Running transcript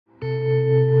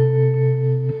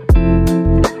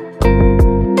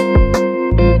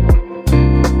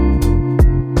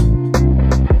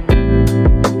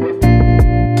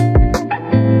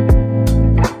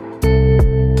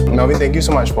thank you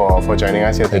so much for joining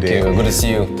us here today. Thank you. Good to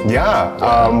see you.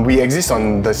 Yeah, we exist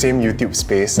on the same YouTube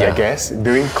space, I guess,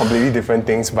 doing completely different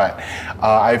things, but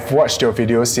I've watched your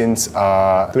videos since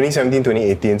 2017,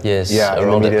 2018. Yes, yeah, in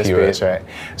the media space, right?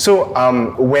 So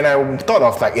when I thought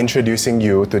of like introducing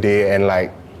you today and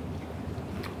like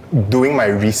doing my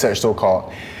research,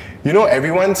 so-called, you know,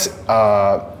 everyone,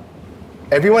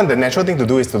 the natural thing to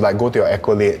do is to like go to your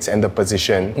accolades and the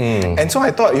position. And so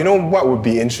I thought, you know, what would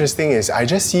be interesting is I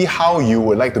just see how you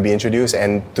would like to be introduced,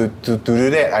 and to do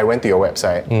that, I went to your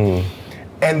website.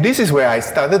 And this is where I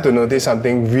started to notice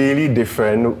something really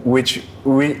different, which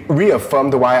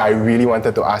reaffirmed why I really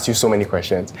wanted to ask you so many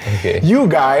questions. Okay. You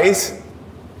guys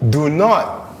do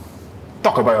not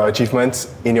talk about your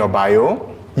achievements in your bio.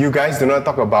 You guys do not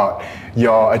talk about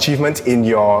your achievements on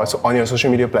your social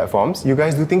media platforms. You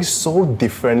guys do things so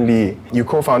differently. You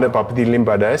co-founded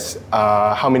PropertyLimBrothers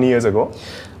how many years ago?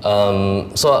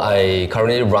 So I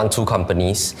currently run 2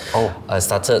 companies. I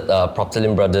started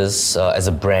PropertyLimBrothers as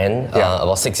a brand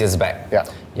about 6 years back.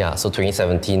 Yeah, so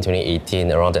 2017,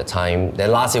 2018, around that time.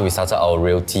 Then last year we started our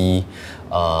realty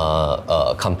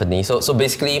company. So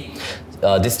basically,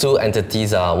 these 2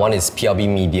 entities are, one is PLB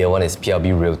Media, one is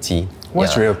PLB Realty.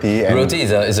 What's Realty? Realty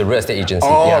is a real estate agency.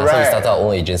 Right. So we started our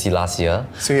own agency last year.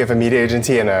 So you have a media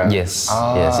agency and a... Yes,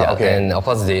 yeah. Okay. And of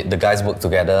course the guys work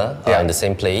together in the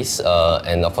same place.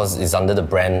 And of course it's under the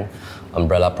brand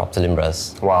umbrella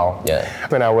PropertyLimBrothers. Wow. Yeah.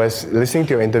 When I was listening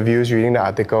to your interviews, reading the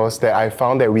articles, that I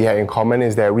found that we had in common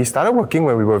is that we started working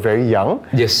when we were very young.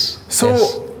 Yes.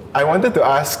 So I wanted to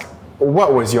ask,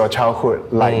 what was your childhood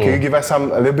like? Can you give us a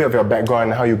little bit of your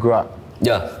background and how you grew up?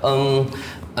 Yeah.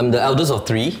 I'm the eldest of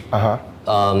 3.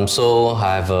 So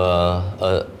I have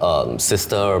a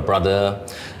sister, a brother,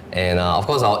 and of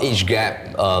course our age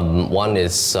gap, one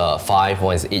is 5,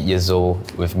 one is 8 years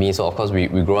old with me. So of course we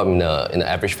grew up in an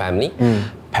average family.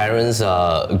 Parents,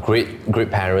 great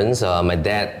parents. My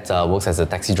dad works as a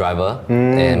taxi driver,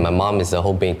 and my mom is a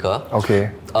homemaker.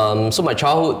 Okay. So my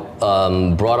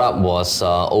childhood brought up was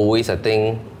always, I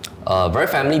think, very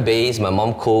family-based. My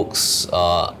mom cooks.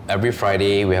 Every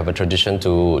Friday we have a tradition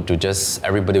to just,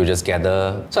 everybody will just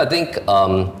gather. So I think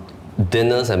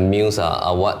dinners and meals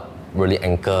are what really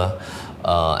anchor.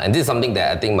 And this is something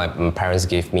that I think my parents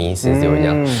gave me since they were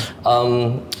young.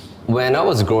 When I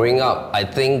was growing up, I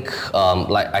think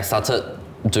like I started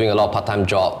doing a lot of part-time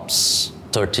jobs,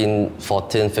 13,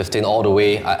 14, 15, all the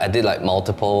way. I did like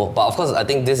multiple. But of course, I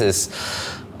think this is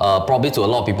probably to a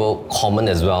lot of people common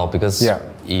as well, because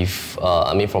if,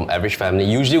 I mean, from average family,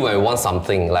 usually when we want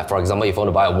something, like for example, if you want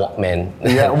to buy a Walkman.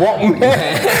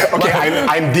 Walkman. Okay,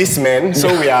 I'm this man, so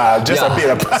we are just a bit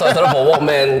apart. So I started for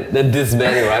Walkman, then this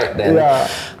man, right? Then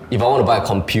if I want to buy a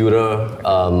computer,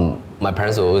 my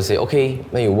parents will always say, okay,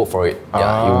 then you work for it.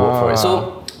 Yeah, you work for it.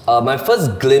 So my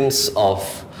first glimpse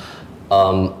of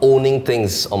owning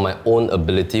things on my own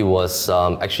ability was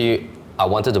actually, I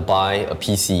wanted to buy a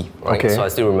PC, right? So I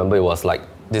still remember it was like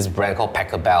this brand called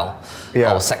Packer Bell.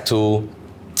 I was Sec 2,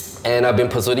 and I've been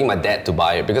persuading my dad to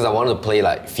buy it because I wanted to play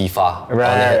like FIFA.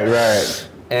 Right.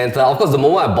 And of course, the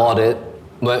moment I bought it,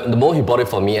 the moment he bought it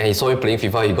for me and he saw me playing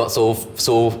FIFA, he got so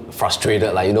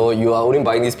frustrated. Like, you know, you are only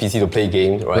buying this PC to play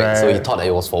games, right? So he thought that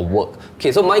it was for work.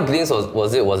 Okay, so my glimpse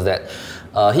was that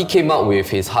he came up with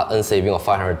his hard-earned saving of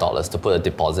 $500 to put a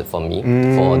deposit for me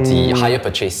for the higher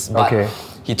purchase. But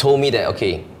he told me that,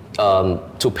 okay,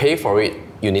 to pay for it,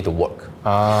 you need to work.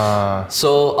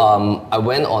 So I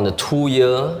went on a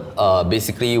 2-year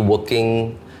basically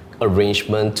working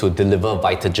arrangement to deliver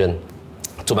Vitagen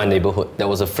to my neighborhood. There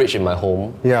was a fridge in my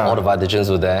home. All the Vitagens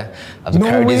were there. I had to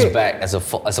carry this back as a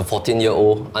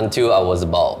 14-year-old until I was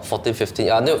about 14, 15,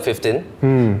 until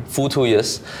 15, full 2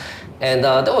 years. And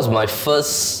that was my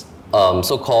first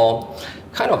so-called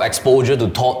kind of exposure to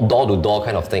door-to-door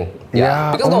kind of thing.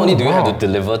 Because not only do you have to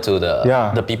deliver to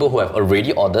the people who have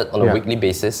already ordered on a weekly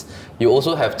basis, you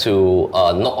also have to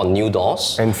knock on new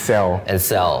doors. And sell.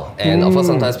 And of course,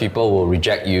 sometimes people will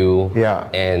reject you.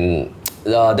 And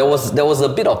there was a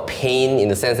bit of pain in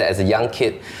the sense that as a young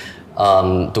kid,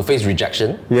 to face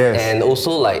rejection. And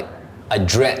also like, I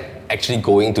dread actually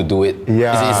going to do it.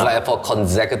 It's like for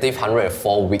consecutive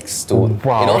 104 weeks to in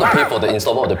order to pay for the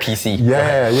installment of the PC.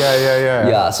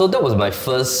 So that was my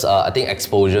first, I think,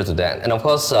 exposure to that. And of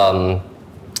course,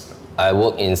 I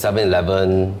work in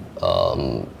 7-Eleven,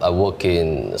 I work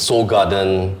in Seoul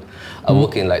Garden, I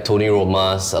work in like Tony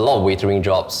Roma's, a lot of waitering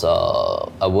jobs.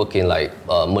 I work in like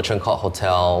Merchant Court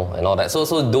Hotel and all that. So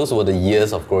those were the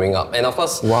years of growing up. And of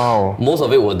course, most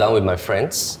of it was done with my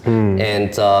friends.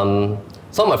 And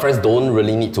some of my friends don't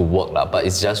really need to work, but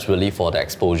it's just really for the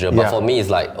exposure. But for me, it's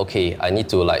like, okay, I need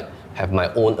to like have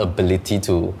my own ability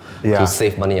to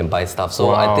save money and buy stuff. So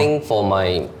Wow. I think for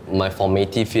my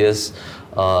formative years,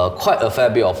 quite a fair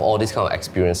bit of all these kind of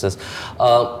experiences.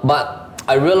 But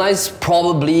I realized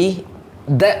probably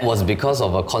that was because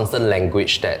of a constant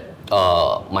language that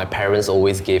my parents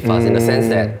always gave us, in the sense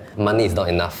that money is not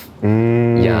enough.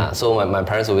 Yeah, so my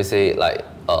parents always say like,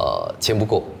 钱不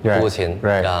够，不够钱，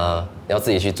你要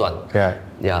自己去赚。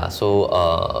Yeah,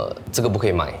 so 这个不可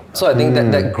以买。So I think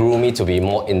that grew me to be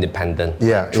more independent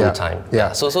through time.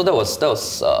 Yeah. So that was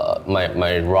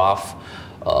my rough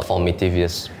formative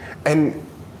years. And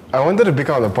I wanted to pick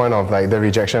out the point of like the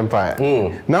rejection part.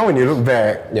 Now when you look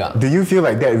back, do you feel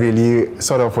like that really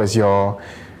sort of was your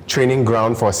training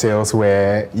ground for sales,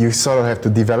 where you sort of have to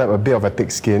develop a bit of a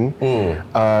thick skin,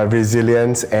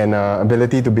 resilience, and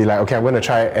ability to be like, okay, I'm going to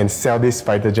try and sell this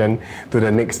vitagen to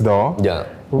the next door? Yeah.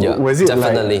 Was it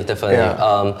definitely.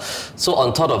 Yeah. So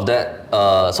on top of that,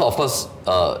 so of course,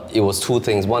 it was two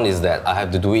things. One is that I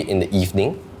have to do it in the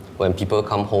evening when people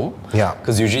come home. Yeah.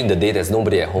 Because usually in the day there's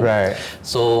nobody at home. Right.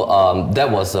 So that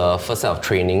was the first set of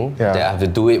training that I have to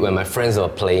do it when my friends are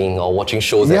playing or watching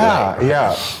shows at night.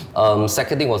 Yeah.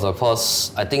 Second thing was, of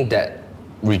course, I think that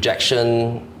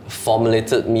rejection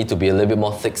formulated me to be a little bit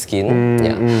more thick-skinned.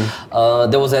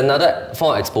 There was another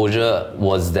form of exposure,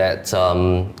 was that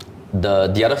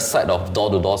the other side of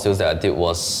door-to-door sales that I did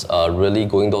was really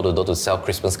going door-to-door to sell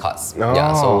Christmas cards.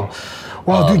 Yeah, so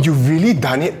wow, dude, you've really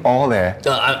done it all there.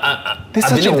 I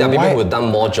believe there are people who have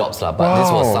done more jobs, but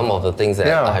this was some of the things that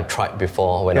I had tried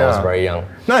before when I was very young.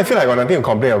 Now I feel like I got nothing to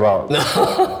complain about.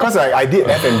 Because I did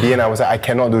F&B and I was like, I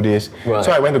cannot do this. Right.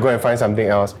 So I went to go and find something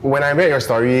else. When I read your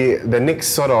story, the next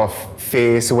sort of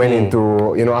phase went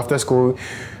into, after school,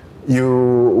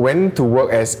 you went to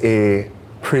work as a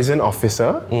prison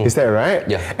officer, is that right?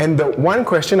 Yeah. And the one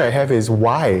question I have is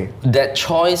why? That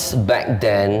choice back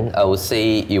then, I would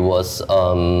say it was,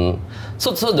 so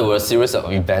there were a series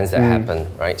of events that happened,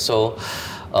 right? So,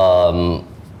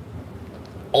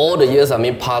 all the years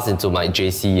passed into my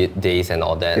JC days and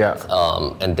all that.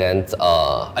 And then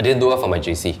I didn't do well for my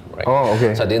JC, right? Oh,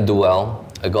 okay. So I didn't do well.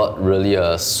 I got really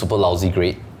a super lousy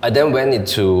grade. I then went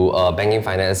into banking,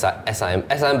 finance, SIM.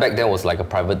 SIM back then was like a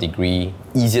private degree,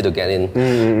 easier to get in.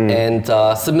 And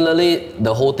similarly,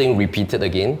 the whole thing repeated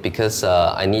again because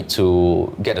I need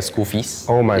to get the school fees.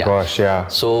 Oh my gosh, yeah.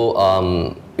 So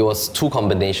it was two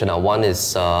combinations. One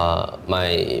is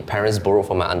my parents borrowed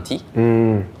from my auntie,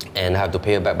 and I have to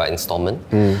pay her back by installment.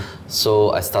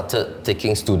 So I started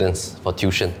taking students for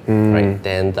tuition, right?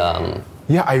 Then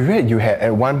yeah, I read you had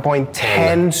at one point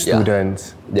 10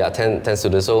 students. Yeah, 10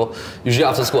 students. So usually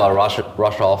after school, I rush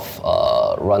off,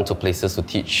 run to places to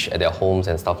teach at their homes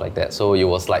and stuff like that. So it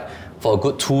was like, for a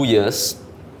good 2 years,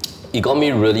 it got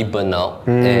me really burnt out.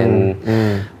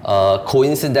 And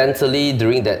coincidentally,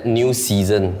 during that new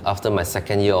season, after my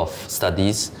second year of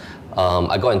studies,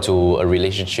 I got into a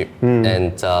relationship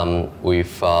and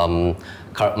with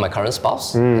my current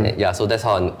spouse. Yeah, so that's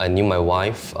how I knew my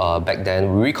wife back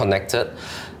then. We reconnected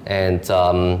and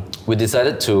we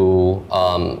decided to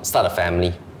start a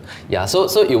family. Yeah, so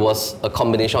it was a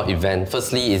combination of events.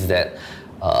 Firstly is that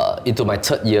into my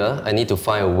third year, I need to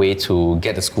find a way to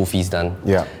get the school fees done.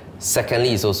 Yeah.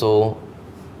 Secondly is also,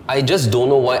 I just don't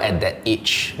know why at that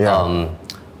age.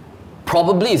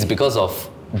 Probably it's because of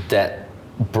that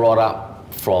brought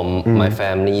up from my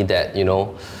family that,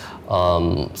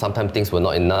 sometimes things were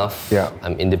not enough.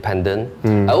 I'm independent.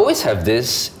 I always have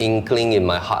this inkling in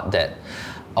my heart that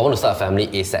I want to start a family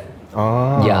ASAP.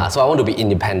 Yeah, so I want to be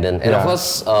independent. And of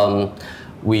course,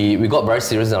 we got very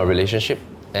serious in our relationship.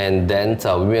 And then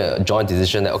we made a joint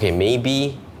decision that, okay,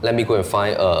 maybe let me go and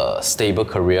find a stable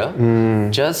career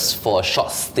just for a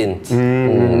short stint,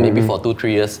 maybe for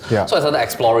 2-3 years. So I started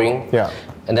exploring.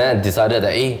 And then I decided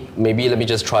that, hey, maybe let me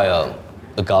just try a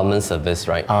government service,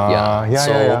 right?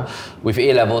 So with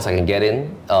A levels, I can get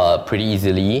in pretty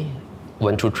easily.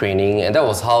 Went through training, and that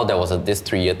was how there was this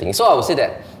 3-year thing. So I would say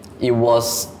that it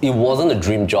wasn't a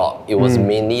dream job. It was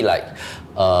mainly like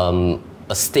a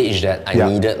stage that I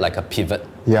needed, like a pivot.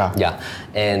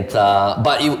 And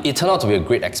but it turned out to be a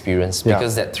great experience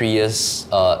because that 3 years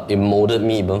it molded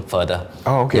me even further.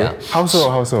 Oh, okay. How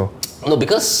so? No,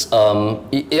 because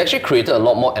it actually created a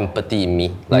lot more empathy in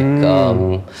me. Like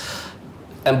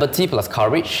empathy plus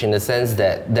courage, in the sense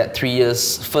that 3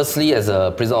 years, firstly, as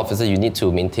a prison officer, you need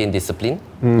to maintain discipline.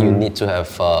 You need to have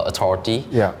authority.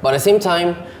 But at the same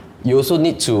time, you also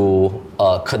need to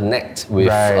connect with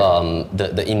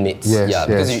the inmates.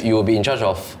 Because you will be in charge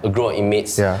of a group of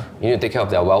inmates. You need to take care of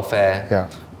their welfare.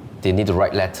 they need to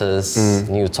write letters,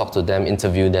 you need to talk to them,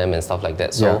 interview them and stuff like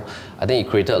that. So I think it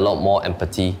created a lot more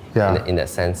empathy in that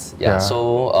sense.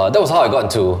 So that was how I got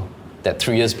into that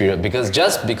 3 years period,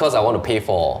 because I want to pay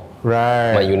for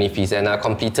my uni fees, and I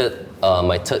completed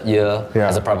my 3rd year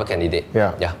as a private candidate.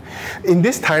 In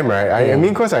this time, right, I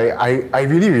mean, because I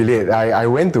really relate. I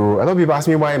went to, a lot of people ask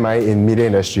me why am I in media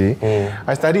industry.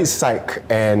 I studied psych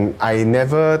and I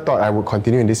never thought I would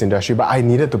continue in this industry, but I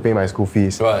needed to pay my school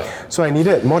fees. So I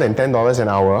needed more than $10 an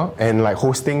hour, and like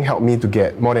hosting helped me to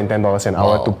get more than $10 an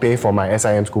hour to pay for my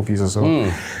SIM school fees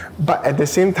also. But at the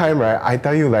same time, right, I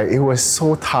tell you, like, it was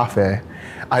so tough.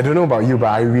 I don't know about you, but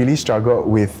I really struggled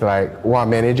with like,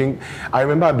 managing. I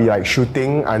remember I'd be like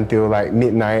shooting until like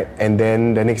midnight, and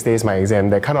then the next day is my exam.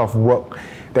 That kind of work,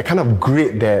 that kind of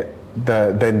grit that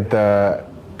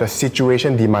the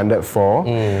situation demanded for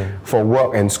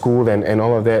work and school and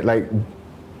all of that. Like,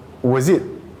 was it,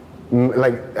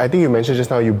 like, I think you mentioned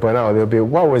just now you burn out a little bit.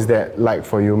 What was that like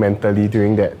for you mentally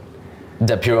during that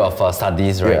period of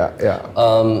studies, right?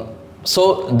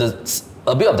 So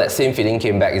a bit of that same feeling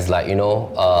came back. Is like,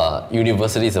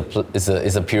 university is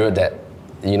a period that,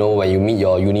 when you meet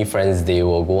your uni friends, they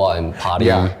will go out and party,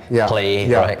 play,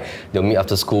 right? They'll meet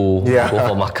after school, go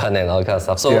for makan and all that kind of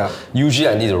stuff. So usually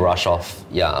I need to rush off.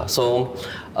 So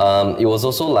it was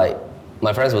also like,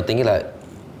 my friends were thinking like,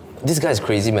 this guy is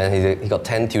crazy, man. He got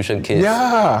 10 tuition kids.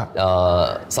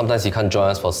 Sometimes he can't join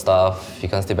us for stuff. He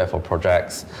can't stay back for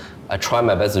projects. I try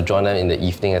my best to join them in the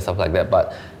evening and stuff like that,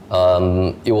 but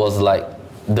it was like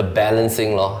the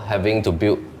balancing, having to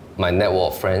build my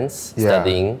network of friends,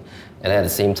 studying, and at the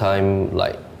same time,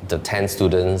 like the 10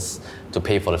 students to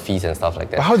pay for the fees and stuff like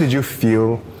that. But how did you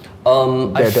feel?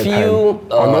 I feel...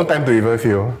 or no time to even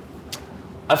feel?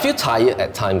 I feel tired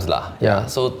at times.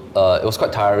 So it was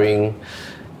quite tiring.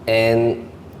 And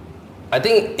I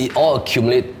think it all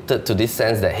accumulated to this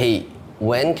sense that, hey,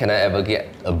 when can I ever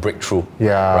get a breakthrough?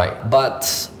 Right.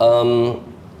 But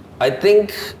I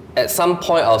think at some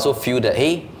point I also feel that,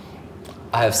 hey,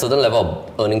 I have certain level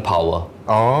of earning power.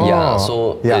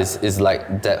 It's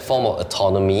like that form of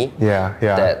autonomy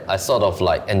that I sort of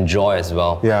like enjoy as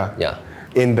well.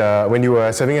 When you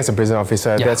were serving as a prison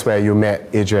officer, that's where you met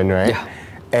Adrian, right?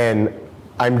 And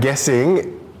I'm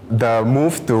guessing the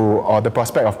move to, or the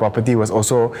prospect of property was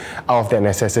also out of that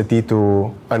necessity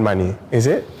to earn money, is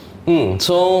it?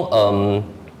 So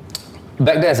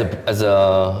back then as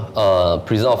a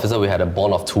prison officer, we had a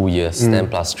bond of 2 years, 10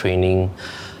 plus training.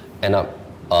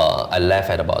 I left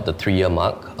at about the 3-year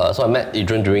mark. So I met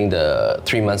Adrian during the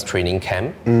 3 months training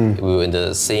camp. We were in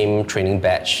the same training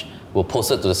batch. We were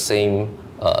posted to the same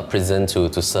prison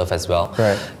to serve as well.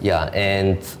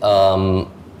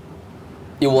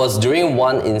 It was during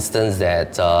one instance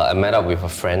that I met up with a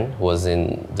friend who was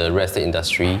in the real estate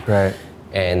industry.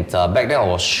 And back then I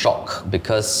was shocked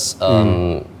because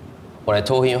when I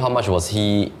told him how much was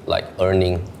he like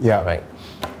earning, right?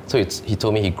 So he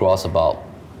told me he grossed about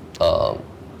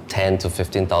 10 to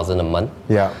 15,000 a month.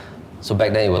 So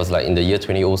back then it was like in the year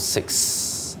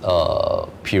 2006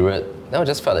 period. Now I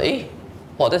just felt like, hey,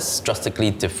 wow, that's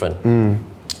drastically different.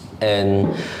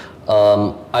 And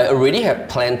I already had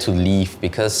planned to leave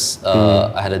because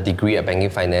I had a degree at banking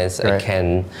finance. I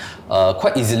can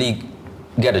quite easily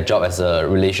get a job as a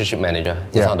relationship manager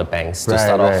in some of the banks to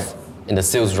start off in the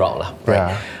sales route.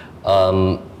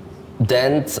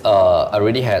 Then I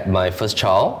already had my first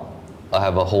child. I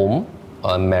have a home.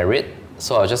 I'm married.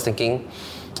 So I was just thinking,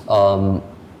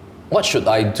 what should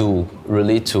I do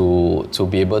really to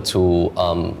be able to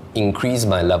increase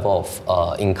my level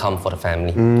of income for the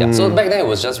family? So back then it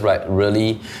was just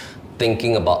really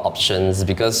thinking about options,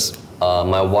 because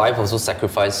my wife also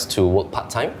sacrificed to work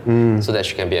part-time so that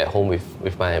she can be at home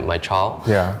with my child.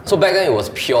 So back then it was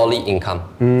purely income.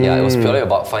 It was purely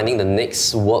about finding the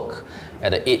next work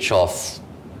at the age of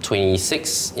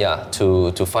 26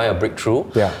 to find a breakthrough.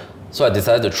 So I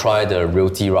decided to try the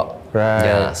realty route.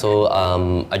 So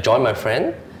I joined my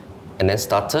friend and then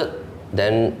started.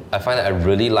 Then I find that I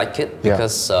really like it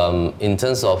because in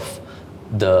terms of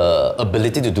the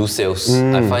ability to do sales,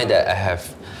 I find that I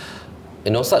have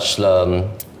such a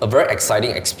very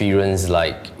exciting experience,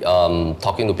 like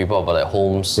talking to people about their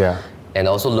homes. And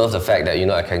I also love the fact that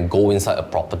I can go inside a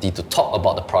property to talk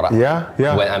about the product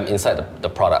when I'm inside the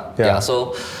product.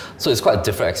 So it's quite a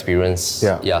different experience.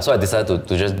 So I decided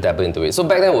to just dabble into it. So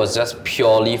back then it was just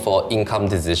purely for income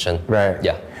decision.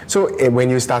 So when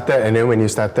you started, and then when you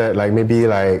started, like maybe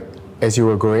like as you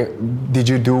were growing, did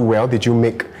you do well? Did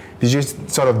you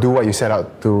sort of do what you set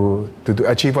out to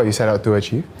achieve what you set out to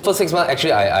achieve? For 6 months,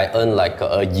 actually, I earned like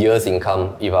a year's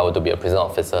income if I were to be a prison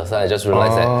officer. So I just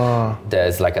realized that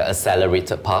there's like an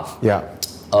accelerated path.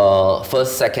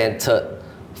 first, second, third,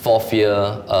 fourth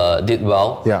year did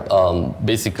well. Yeah.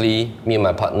 Basically, me and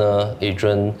my partner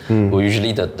Adrian were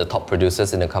usually the top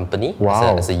producers in the company.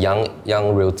 Wow. As a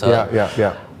young realtor.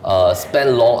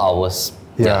 Spend long hours.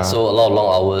 Yeah. So a lot of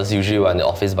long hours. Usually we're in the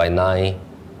office by 9,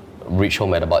 reach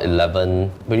home at about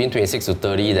 11. Between 26 to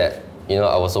 30, that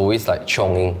I was always like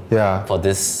chonging for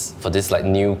this like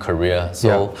new career.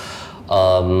 So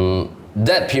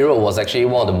that period was actually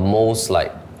one of the most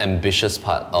like ambitious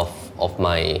part of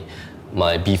my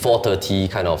before 30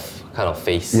 kind of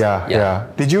phase. Yeah.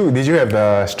 Did you have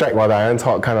the strike while the iron's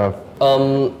hot kind of?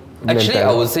 Actually,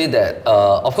 I would say that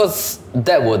of course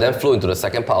that would then flow into the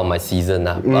second part of my season.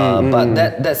 But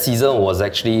that season was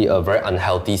actually a very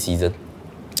unhealthy season.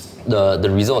 The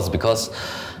reason was because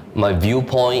my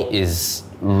viewpoint is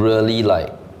really like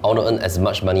I want to earn as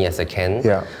much money as I can.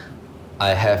 Yeah. I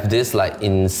have this like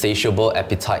insatiable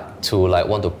appetite to like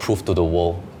want to prove to the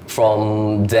world.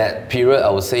 From that period, I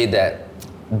would say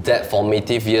that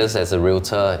formative years as a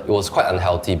realtor, it was quite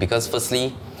unhealthy because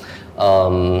firstly,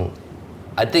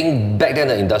 I think back then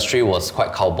the industry was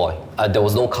quite cowboy. There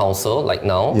was no council like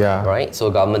now, right? So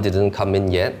government didn't come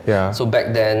in yet. So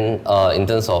back then, in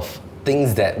terms of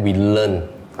things that we learned,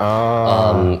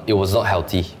 it was not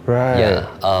healthy. Right.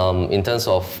 In terms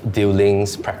of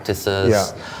dealings,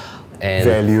 practices, and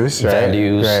values,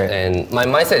 and my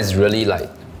mindset is really like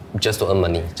just to earn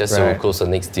money, just to close the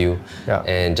next deal,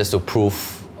 and just to prove,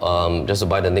 just to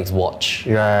buy the next watch,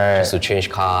 just to change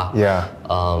car,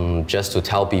 just to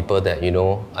tell people that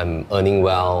I'm earning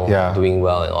well, doing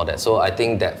well, and all that. So I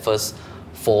think that first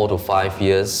 4 to 5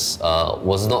 years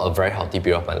was not a very healthy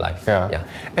period of my life.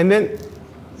 And then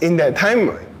in that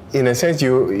time, in a sense,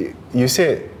 you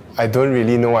said, I don't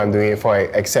really know what I'm doing it for,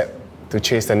 except to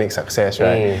chase the next success,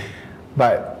 right?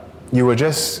 But you were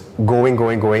just going,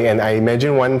 and I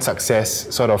imagine one success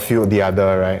sort of fueled the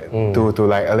other, right? To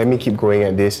like, let me keep going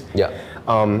at this.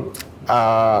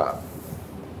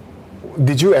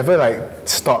 Did you ever like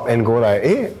stop and go like,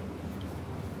 hey,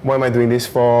 what am I doing this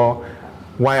for?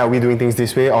 Why are we doing things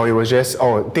this way? Or it was just,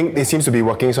 it seems to be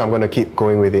working, so I'm going to keep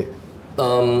going with it.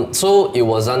 So it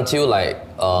was until like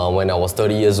when I was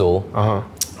 30 years old,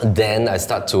 then I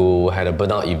start to had a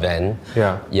burnout event.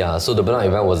 So the burnout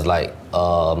event was like,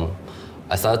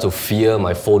 I started to fear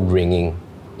my phone ringing.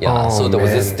 So there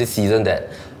was this season that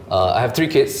I have 3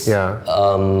 kids.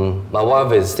 My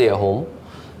wife is stay at home.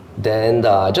 Then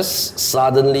just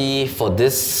suddenly for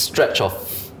this stretch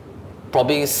of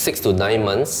probably 6 to 9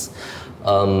 months,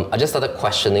 I just started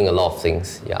questioning a lot of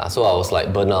things. So I was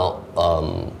like burnout.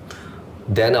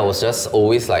 Then I was just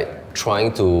always like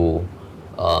trying to,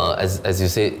 as you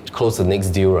say, close the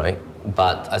next deal, right?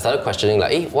 But I started questioning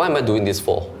like, hey, why am I doing this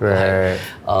for?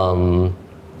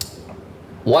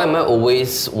 Why am I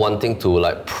always wanting to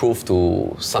like prove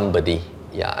to somebody?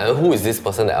 And who is this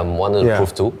person that I'm wanting to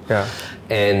prove to?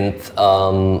 And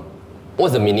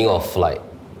what's the meaning of like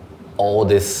all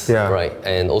this, right?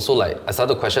 And also like I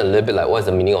started to question a little bit like, what's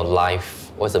the meaning of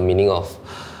life? What's the meaning of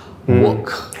work?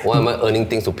 Why am I earning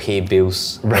things to pay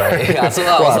bills? Right? So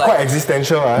I was like, quite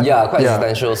existential, huh? Quite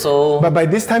existential. So, but by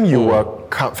this time you were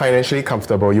financially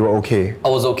comfortable. You were okay. I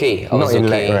was okay. Not in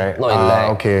lack, right? Not in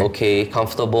lack. Okay,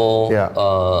 comfortable.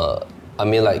 I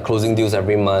mean, like closing deals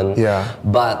every month.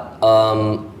 But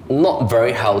not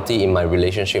very healthy in my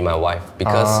relationship with my wife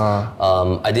because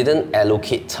I didn't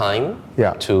allocate time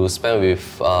to spend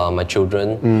with my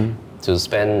children. To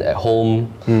spend at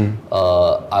home.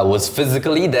 I was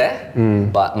physically there,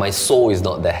 but my soul is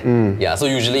not there. So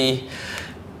usually,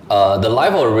 the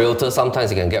life of a realtor,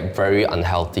 sometimes it can get very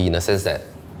unhealthy in the sense that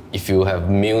if you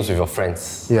have meals with your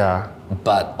friends,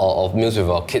 or meals with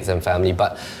your kids and family,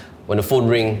 but when the phone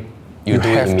ring, you do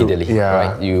it immediately,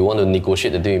 right? You want to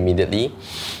negotiate the deal immediately.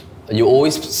 You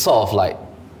always sort of like,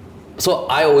 so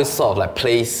I always sort of like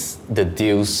place the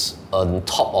deals on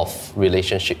top of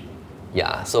relationship.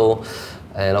 So,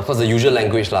 and of course the usual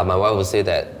language my wife would say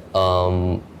that,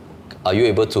 are you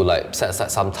able to like set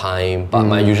aside some time? But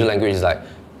my usual language is like,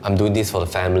 I'm doing this for the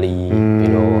family,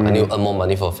 I need to earn more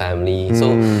money for family.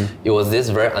 So it was this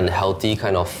very unhealthy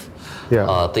kind of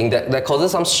thing that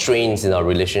causes some strains in our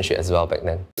relationship as well back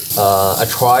then. I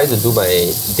try to do my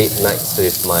date nights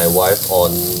with my wife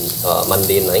on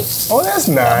Monday nights. Oh, that's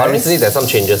nice. But recently there's some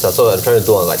changes, so I'm trying to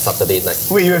do on like Saturday night.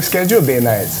 Wait, you have scheduled date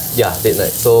nights? Yeah, date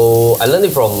night. So I learned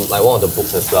it from like one of the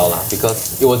books as well,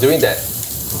 because it was during that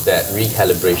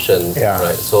recalibration,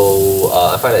 right? So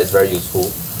I find that it's very useful.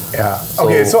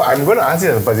 Okay, so I'm going to ask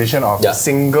you the position of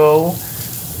single,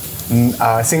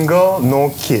 no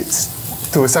kids,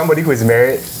 to somebody who is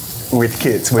married with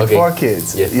kids, with Okay. 4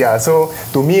 kids. Yes. Yeah, so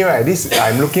to me, right,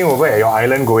 I'm looking over at your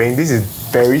island going, this is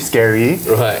very scary.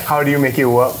 Right. How do you make it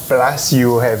work? Plus,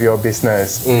 you have your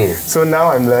business. So now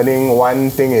I'm learning one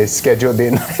thing is schedule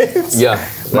date nights. Yeah.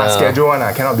 Must schedule one,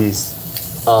 cannot be.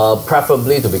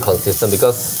 Preferably to be consistent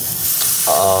because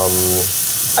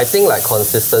I think like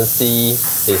consistency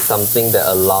is something that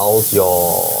allows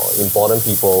your important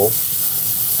people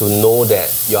to know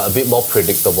that you're a bit more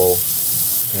predictable.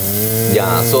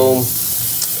 Yeah, so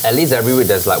at least every week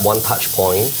there's like one touch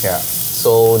point. Yeah.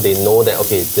 So they know that,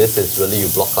 okay, this is really you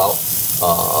block out.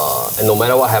 And no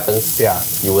matter what happens,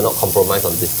 you will not compromise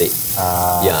on this date.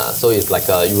 Yeah, so it's like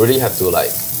you really have to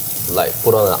like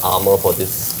put on an armor for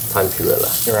this time period.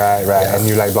 Right. Yeah. And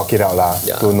you like block it out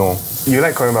to know. You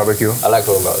like Korean barbecue? I like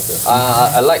Korean barbecue.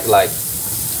 I like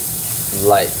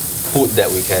food that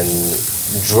we can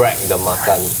drag the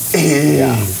makan.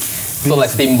 Yeah. So like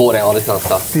steamboat and all this kind of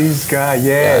stuff. This guy,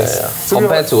 yes. Yeah. So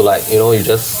compared to like, you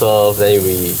just serve, then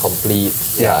you complete.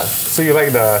 Yeah. So you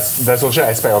like the social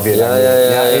aspect of it.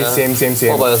 Yeah. Same.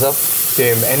 What about yourself?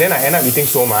 Same. And then I end up eating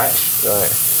so much.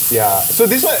 Right. Yeah. So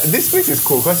this place is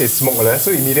cool because it's smokeless.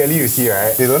 So immediately you see,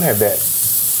 right? They don't have that.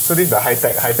 So this is the high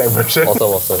tech version.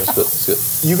 Awesome. It's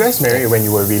good. You guys married when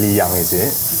you were really young, is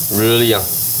it? Really young.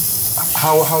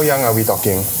 How young are we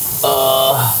talking?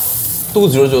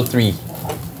 2003.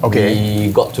 Okay.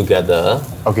 We got together.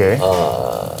 Okay.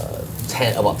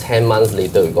 About 10 months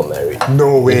later, we got married.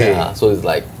 No way. Yeah, so it's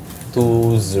like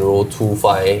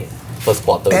 2025, first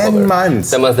quarter. 10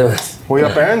 months. 10 months. Were your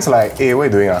parents like, hey, what are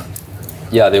you doing?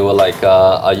 Yeah, they were like,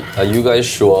 are you guys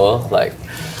sure? Like,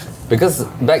 because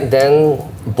back then,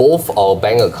 both our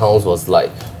bank accounts was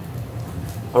like,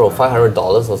 I don't know,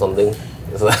 $500 or something.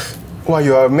 It's like, Wow,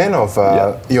 you're a man of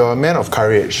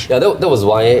courage. yeah, that was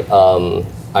why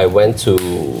I went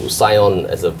to sign on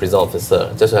as a prison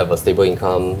officer, just to have a stable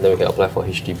income. Then we can apply for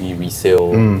HDB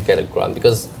resale, get a grant.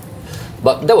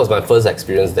 But that was my first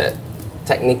experience that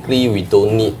technically we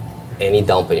don't need any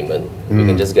down payment. We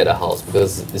can just get a house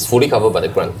because it's fully covered by the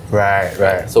grant.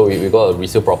 Right. So we got a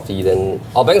resale property. Then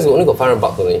our banks only got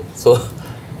 $500 only. So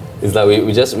it's like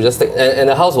we just take, and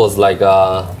the house was like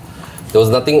there was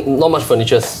not much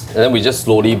furniture, and then we just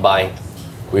slowly buy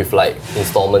with like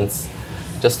installments.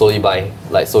 Just slowly buy,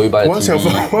 like slowly buy a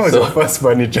TV. What was your first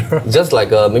furniture? Just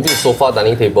like maybe a sofa,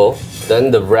 dining table,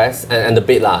 then the rest and the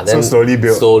bed lah. Then so slowly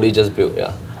built. Slowly just built,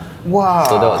 yeah. Wow.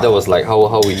 So that was like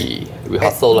how we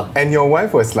hustle lah. And your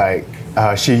wife was like,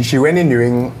 she went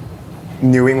in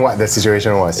knowing what the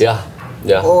situation was. Yeah.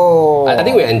 Oh. I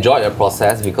think we enjoyed the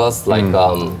process because like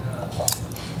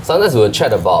sometimes we will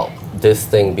chat about this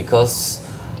thing because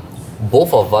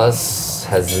both of us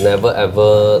has never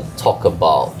ever talked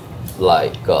about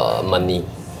like money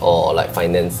or like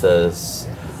finances.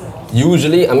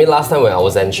 Usually, I mean, last time when I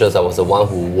was anxious, I was the one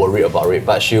who worried about it.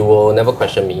 But she will never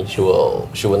question me. She will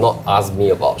not ask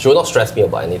me about. She will not stress me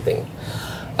about anything.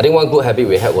 I think one good habit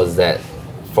we had was that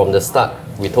from the start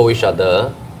we told each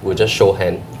other we'll just show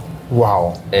hand.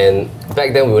 Wow. And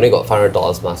back then we only got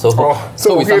 $500 ma.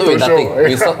 So we started with nothing.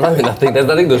 We started with nothing. There's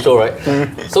nothing to show, right?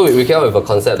 So we came up with a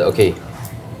concept that okay,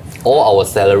 all our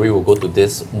salary will go to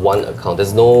this one account.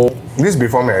 There's no. This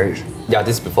before marriage? Yeah,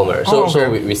 this before marriage. Oh, okay. So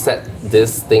we set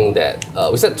this thing that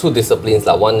we set 2 disciplines.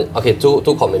 Like two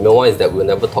commitment. One is that we'll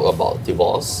never talk about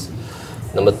divorce.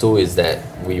 Number 2 is that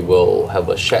we will have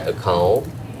a shared account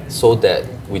so that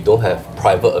we don't have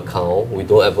private account. We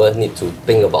don't ever need to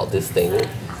think about this thing.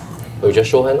 We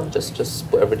just show hand, just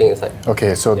put everything inside.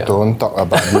 Okay, so don't talk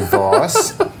about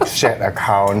divorce, shared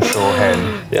account, show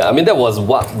hand. Yeah, I mean that was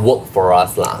what worked for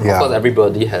us lah. Yeah. Of course,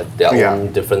 everybody had their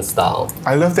own different style.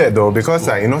 I love that though because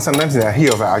like sometimes in the heat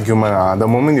of an argument, the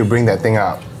moment you bring that thing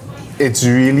up, it's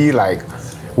really like,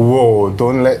 whoa,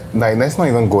 let's not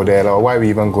even go there. Why are we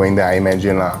even going there? I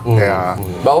imagine lah. Yeah.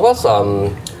 But of course, I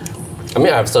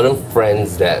mean I have certain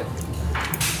friends that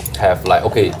have like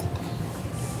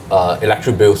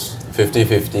electric bills.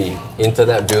 50-50,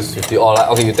 internet bills 50, or like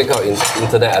okay, you take care of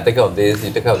internet, I take care of this,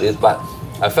 you take care of this. But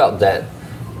I felt that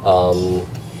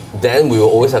then we will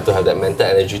always have to have that mental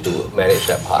energy to manage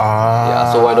that part.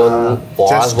 Yeah, so why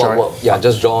don't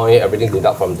just join, everything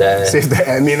deduct from there. Save the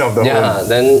admin of the home. Yeah,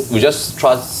 then we just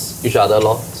trust each other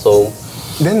lor. So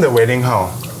then the wedding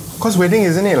how? Cause wedding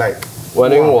isn't it like?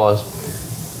 Wedding was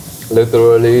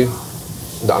literally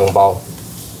the ang bao.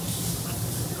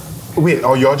 Wait,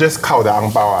 or you're just count the ang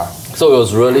bao So it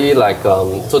was really like,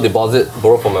 so deposit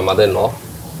borrowed from my mother-in-law.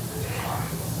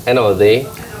 End of the day.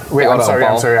 Wait, I'm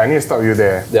sorry, I need to stop you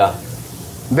there. Yeah.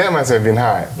 That must have been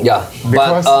hard. Yeah,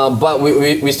 but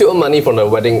we still earn money from the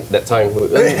wedding that time.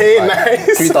 Hey,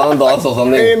 nice. $3,000 or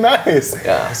something. Hey, nice.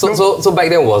 Yeah. So back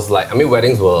then was like, I mean,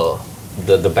 weddings were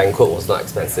the banquet was not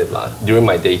expensive during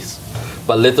my days,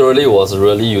 but literally was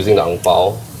really using the ang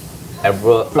pao.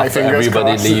 After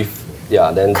everybody leave,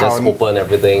 then just open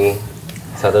everything,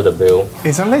 settle the bill.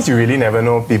 Hey, sometimes you really never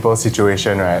know people's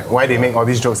situation, right? Why they make all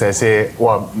these jokes that say,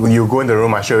 well, you go in the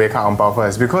room, I straight away count ang pao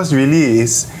first. Because really,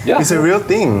 it's a real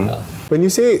thing. Yeah. When you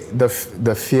say the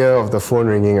fear of the phone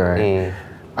ringing, right?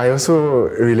 I also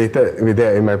related with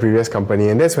that in my previous company,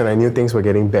 and that's when I knew things were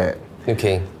getting bad.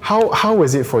 Okay. How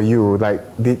was it for you? Like,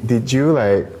 did you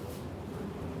like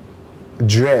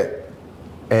dread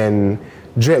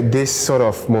this sort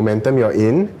of momentum you're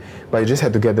in, but you just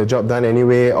had to get the job done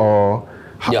anyway, or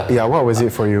what was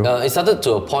it for you? It started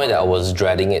to a point that I was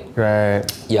dreading it. Right.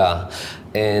 Yeah,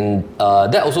 and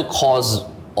that also caused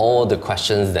all the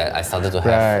questions that I started to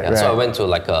have. Right. So I went to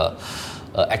like a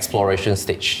exploration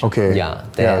stage. Okay. Yeah.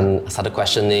 Then I started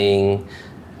questioning.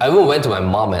 I even went to my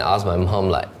mom and asked my mom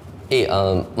like, "Hey,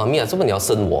 mommy, 怎么你要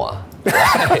生我啊?"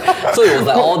 So it was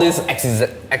like all this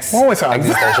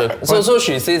existential. So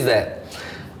she says that,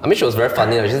 I mean, she was very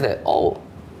funny. She said, "Oh,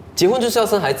 结婚就是要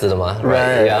生孩子的嘛."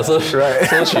 Right. Yeah. So she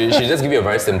just gave me a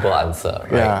very simple answer.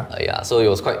 Right? Yeah. So it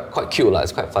was quite cute,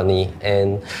 it's quite funny,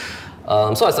 and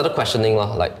so I started questioning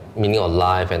like meaning of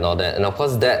life and all that, and of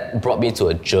course that brought me to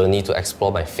a journey to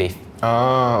explore my faith.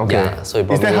 Ah, okay. Yeah. So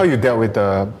is that how you dealt with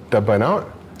the burnout?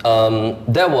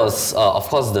 That was, of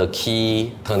course, the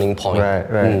key turning point.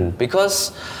 Right.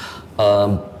 Because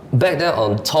back then,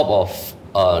 on top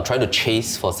of trying to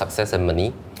chase for success and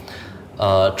money,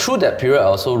 through that period, I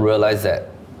also realized that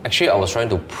actually I was trying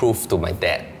to prove to my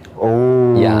dad.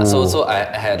 Oh. Yeah. So I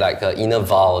had like an inner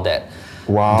vow that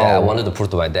I wanted to prove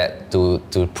to my dad to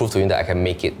prove to him that I can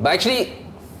make it. But actually,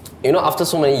 after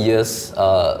so many years,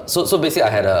 so basically I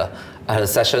had a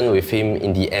session with him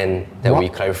in the end that we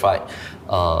clarified.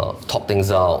 Talk things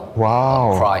out,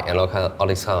 cry, and all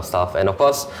this kind of stuff. And of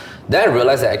course, then I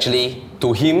realized that actually,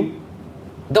 to him,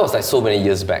 that was like so many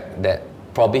years back that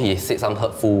probably he said some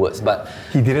hurtful words, but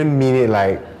he didn't mean it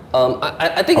like.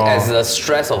 I think as the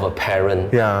stress of a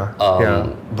parent,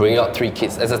 bringing up 3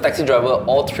 kids. As a taxi driver,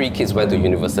 all 3 kids went to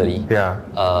university.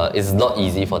 It's not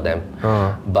easy for them,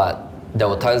 but there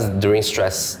were times during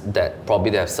stress that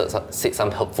probably they have said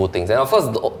some hurtful things, and of course,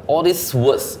 all these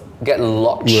words get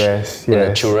lodged in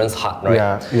the children's heart,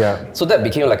 right? Yeah. So that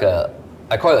became like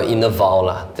I call it an inner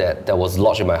vow that was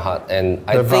lodged in my heart, and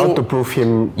I think the vow to prove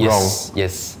him wrong.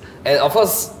 Yes. And of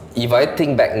course, if I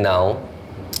think back now,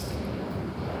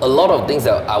 a lot of things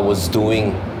that I was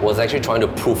doing was actually trying to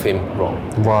prove him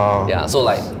wrong. Wow. Yeah. So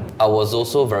like I was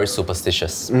also very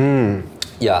superstitious.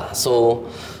 Yeah. So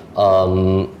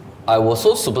I was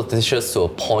so superstitious to a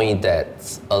point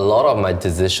that a lot of my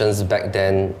decisions back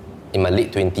then, in my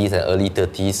late 20s and early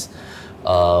 30s,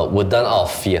 were done out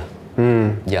of fear.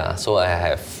 Yeah, so I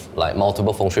have like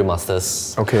multiple feng shui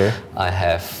masters. Okay. I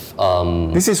have.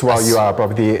 This is while you are a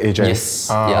property agent. Yes.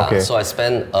 Okay. So I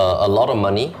spent a lot of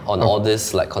money on all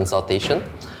this like consultation,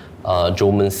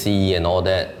 geomancy and all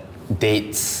that,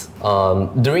 dates.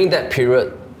 During that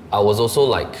period, I was also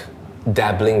like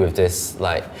dabbling with this,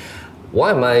 like,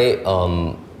 why am I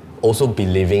also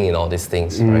believing in all these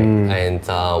things, right? And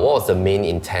what was the main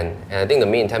intent? And I think the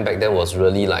main intent back then was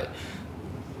really like,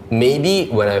 maybe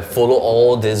when I follow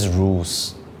all these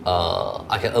rules,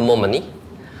 I can earn more money,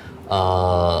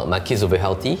 my kids will be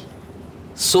healthy,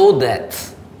 so that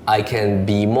I can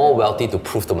be more wealthy to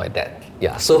prove to my dad.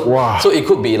 Yeah, so it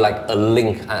could be like a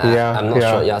link. I'm not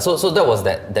sure. Yeah, so that was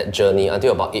that journey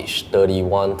until about age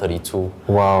 31, 32.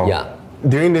 Wow. Yeah.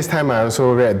 During this time, I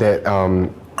also read that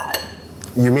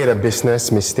you made a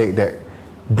business mistake that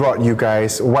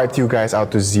wiped you guys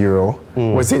out to zero.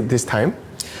 Was it this time?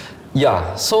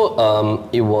 Yeah, so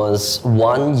it was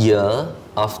 1 year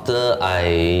after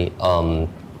I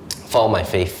found my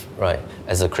faith, right,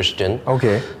 as a Christian.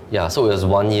 Okay. Yeah, so it was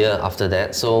 1 year after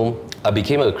that. So I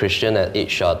became a Christian at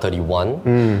age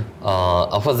 31.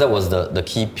 Of course, that was the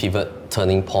key pivot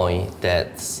turning point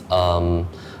that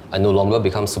I no longer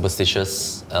become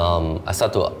superstitious. I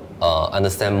start to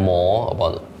understand more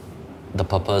about the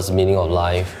purpose, meaning of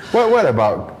life. What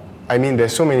about, I mean,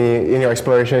 there's so many in your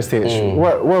exploration stage.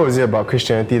 What was it about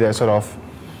Christianity that sort of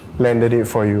landed it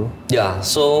for you? Yeah,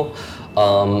 so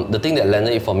the thing that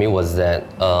landed it for me was that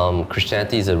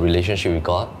Christianity is a relationship with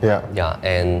God. Yeah,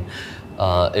 and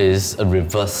is a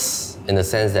reverse in the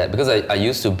sense that, because I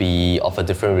used to be of a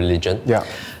different religion. Yeah.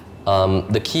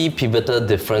 The key pivotal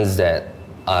difference that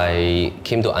I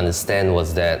came to understand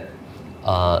was that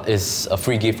is a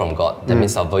free gift from God. That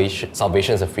means salvation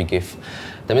is a free gift.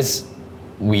 That means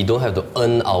we don't have to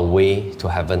earn our way to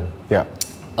heaven. Yeah.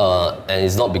 And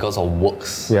it's not because of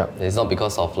works. Yeah. It's not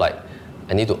because of like,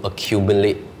 I need to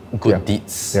accumulate good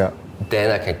deeds. Yeah.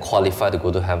 Then I can qualify to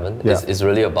go to heaven. Yeah. It's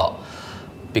really about,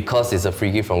 because it's a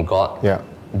free gift from God. Yeah.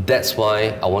 That's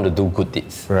why I want to do good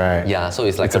deeds. Right. Yeah, so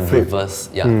it's like a reverse.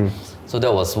 Yeah. So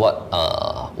that was what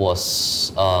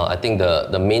was, I think,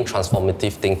 the main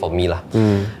transformative thing for me.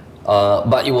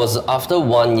 But it was after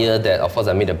 1 year that, of course,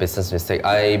 I made a business mistake.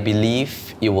 I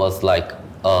believe it was like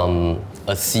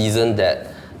a season that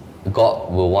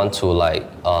God will want to like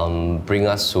bring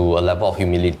us to a level of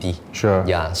humility. Sure.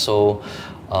 Yeah, so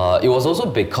it was also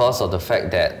because of the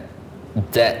fact that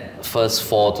first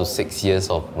 4 to 6 years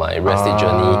of my real estate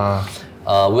journey,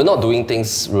 we're not doing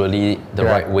things really the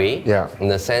right way. Yeah. In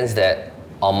the sense that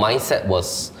our mindset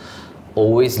was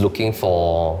always looking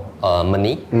for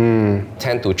money,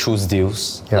 tend to choose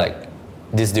deals, like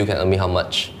this deal can earn me how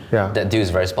much. Yeah. That deal is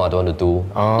very small, I don't want to do.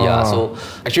 Yeah, so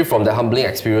actually from that humbling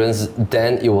experience,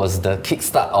 then it was the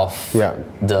kickstart of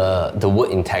the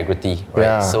word integrity, right?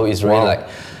 Yeah. So it's really like,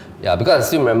 because I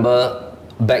still remember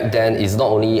back then, it's not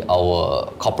only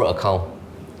our corporate account,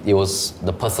 it was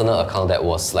the personal account that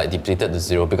was like depleted to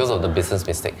zero because of the business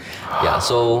mistake. Yeah,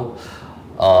 so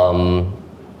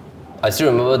I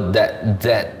still remember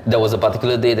that there was a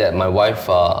particular day that my wife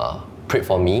prayed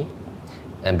for me,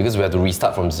 and because we had to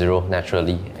restart from zero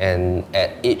naturally, and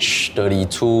at age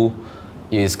 32,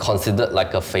 it is considered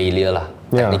like a failure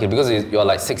technically, because you're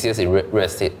like 6 years in real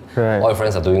estate, all your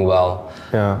friends are doing well,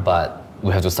 but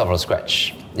we have to start from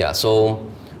scratch. Yeah, so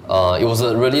it was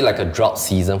really like a drought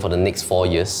season for the next 4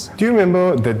 years. Do you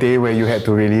remember the day where you had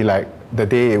to really like, the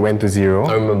day it went to zero?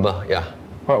 I remember, yeah.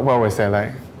 What was that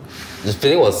like? The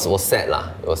feeling was sad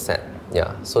It was sad,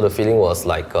 yeah. So the feeling was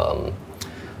like,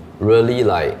 really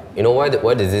like, you know, why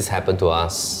did this happen to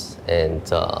us? And,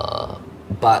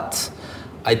 but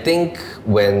I think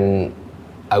when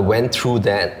I went through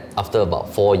that after about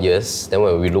 4 years, then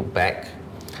when we look back,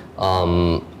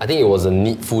 I think it was a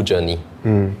needful journey.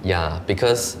 Yeah,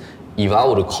 because if I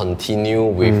were to continue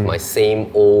with my same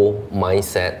old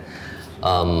mindset,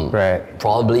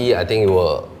 probably I think it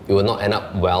will not end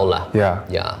up well.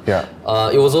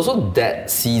 It was also that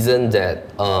season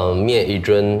that me and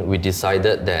Adrian, we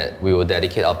decided that we will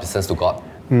dedicate our business to God.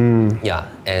 Yeah,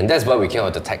 and that's why we came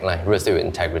out with the tagline, real estate with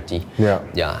integrity.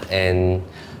 And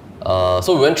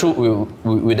so we went through,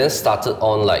 we then started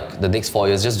on like the next 4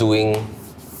 years just doing,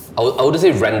 I wouldn't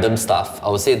say random stuff. I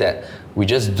would say that we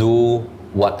just do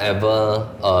whatever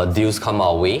deals come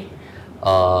our way.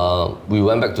 We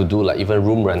went back to do like even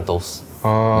room rentals.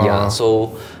 Yeah,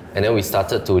 so, and then we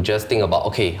started to just think about,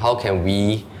 okay, how can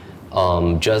we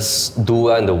just do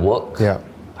well in the work,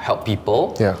 help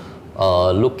people,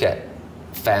 look at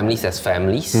families as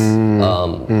families,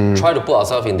 try to put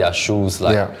ourselves in their shoes,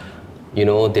 like, you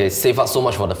know, they save up so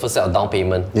much for the first set of down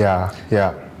payment.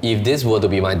 If this were to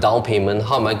be my down payment,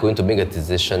 how am I going to make a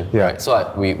decision? Right?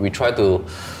 So we try to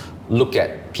look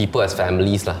at people as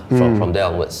families from there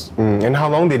onwards. And how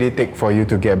long did it take for you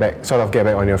to get back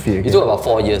on your feet again? It took about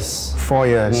 4 years. 4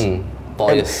 years?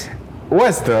 4 years.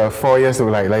 What's the 4 years look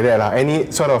like that?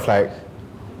 Any sort of like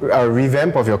a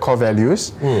revamp of your core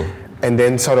values? And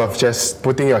then sort of just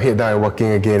putting your head down and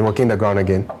working the ground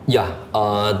again? Yeah,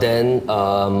 then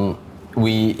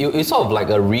it's sort of like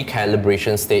a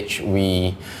recalibration stage.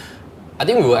 I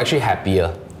think we were actually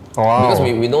happier. Because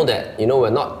we know that, you know, we're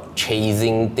not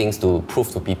chasing things to prove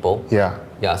to people.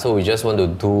 Yeah, so we just want to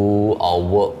do our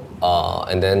work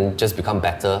and then just become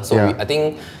better. So I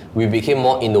think we became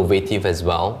more innovative as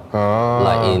well.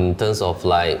 Like in terms of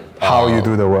like how you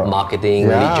do the work, marketing,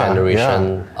 lead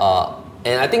generation.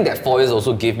 And I think that 4 years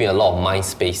also gave me a lot of mind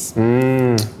space.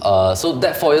 So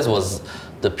that 4 years was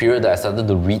the period that I started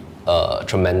to read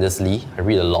tremendously. I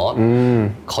read a lot,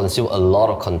 consume a lot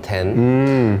of content.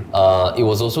 It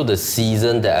was also the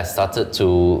season that I started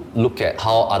to look at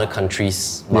how other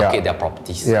countries market their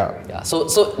properties.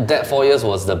 So that 4 years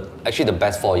was actually the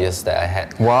best 4 years that I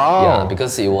had. Yeah,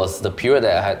 because it was the period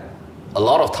that I had a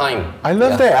lot of time. I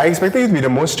love that. I expected it to be the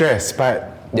most stressed, but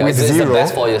with it's zero, the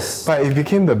best 4 years. But it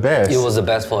became the best. It was the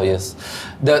best 4 years.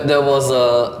 There was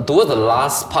towards the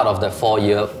last part of that 4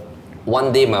 year,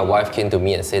 one day my wife came to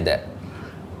me and said that,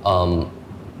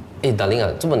 darling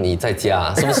啊，这么你在家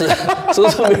啊，是不是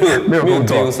没有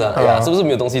deals 啊？ 是不是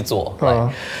没有东西做？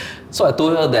 So I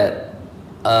told her that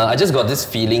I just got this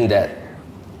feeling that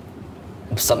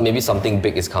maybe something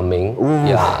big is coming.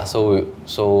 Yeah.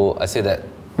 So I said that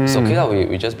So okay,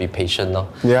 we just be patient now.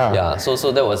 Yeah.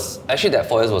 So that was actually that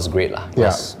 4 years was great lah.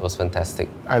 Was fantastic.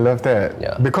 I love that.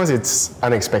 Yeah. Because it's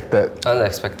unexpected.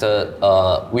 Unexpected.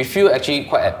 We feel actually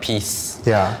quite at peace.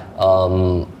 Yeah.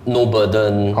 No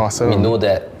burden. Awesome. We know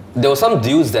that there were some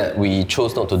deals that we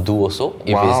chose not to do also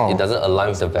if it doesn't align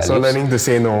with the values. So learning to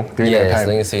say no during that time.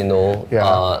 Learning to say no.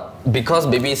 Yeah. Because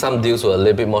maybe some deals were a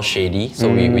little bit more shady, so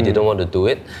we didn't want to do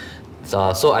it.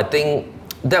 So I think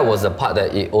that was the part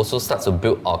that it also starts to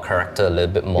build our character a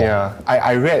little bit more. Yeah,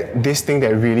 I read this thing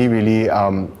that really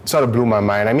sort of blew my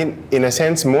mind. I mean, in a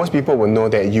sense, most people will know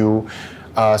that you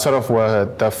sort of were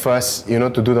the first,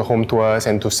 to do the home tours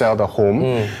and to sell the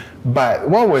home. But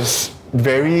what was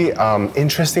very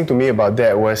interesting to me about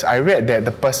that was I read that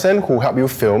the person who helped you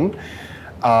film,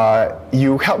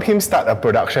 you helped him start a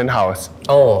production house.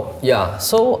 Oh, yeah.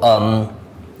 So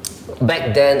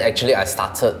back then, actually, I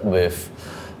started with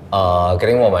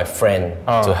getting one of my friends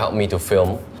to help me to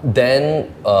film.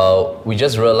 Then we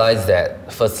just realized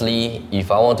that, firstly,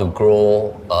 if I want to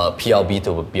grow PLB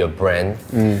to be a brand,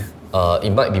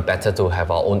 it might be better to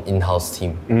have our own in-house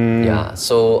team. Yeah.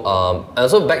 So and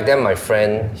also back then, my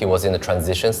friend, he was in the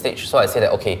transition stage. So I said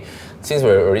that, okay, since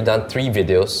we've already done 3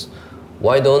 videos,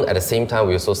 why don't at the same time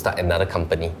we also start another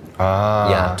company?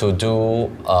 Yeah, to do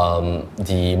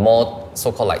the more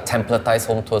so-called like templatized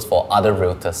home tours for other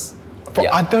realtors. For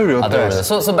other realtors?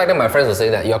 So back then my friends were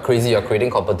saying that you're crazy, you're creating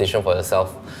competition for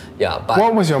yourself. Yeah,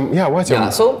 but what's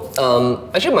your so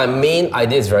actually my main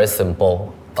idea is very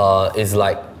simple. It's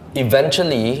like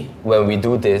eventually when we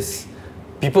do this,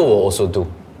 people will also do,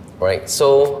 right?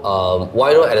 So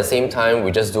why don't at the same time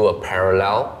we just do a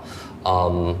parallel?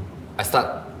 I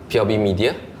start PLB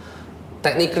Media.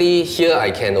 Technically here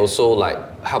I can also like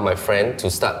help my friend to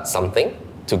start something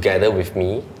together with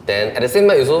me. Then at the same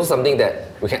time it's also something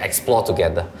that we can explore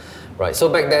together, right? So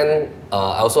back then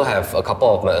I also have a couple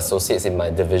of my associates in my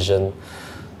division.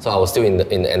 So I was still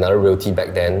in another realty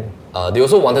back then. They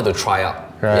also wanted to try out.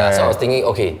 So I was thinking,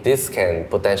 okay, this can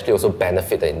potentially also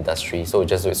benefit the industry. So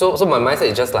just do it. So my mindset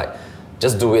is just like,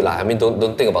 just do it. I mean,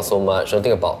 don't think about so much. Don't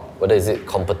think about whether is it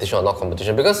competition or not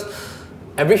competition, because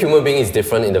every human being is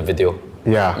different in the video.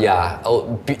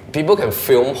 People can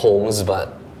film homes,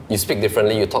 but you speak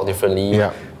differently, you talk differently,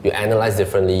 you analyze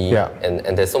differently,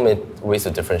 and there's so many ways to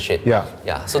differentiate.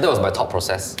 So that was my thought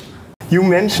process. You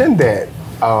mentioned that,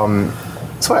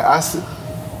 so I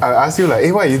asked you like,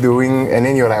 hey, what are you doing? And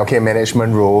then you're like, okay,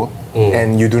 management role,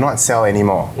 and you do not sell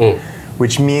anymore,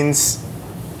 which means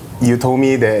you told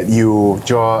me that you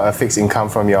draw a fixed income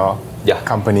from your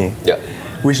company,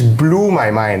 which blew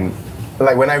my mind.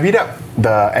 Like when I read up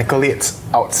the accolades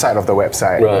outside of the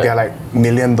website, they're like $1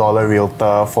 million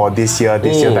realtor for this year,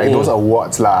 like those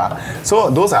awards lah. So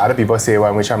those are other people say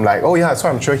one, which I'm like, oh yeah, so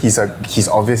I'm sure he's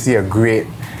obviously a great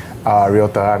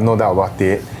realtor, I have no doubt about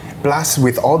it. Plus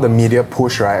with all the media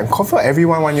push, right, confirm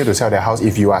everyone wants you to sell their house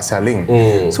if you are selling.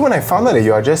 So when I found out that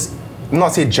you are just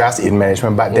in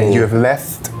management, but then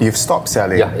you've stopped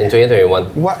selling. Yeah, in 2021.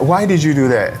 Why did you do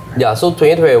that? Yeah, so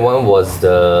 2021 was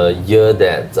the year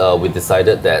that we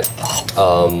decided that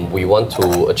we want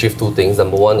to achieve 2 things.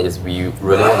 Number one is we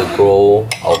really want to grow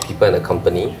our people in the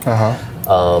company.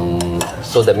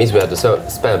 So that means we have to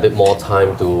spend a bit more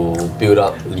time to build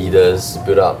up leaders,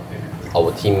 build up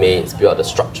our teammates, build up the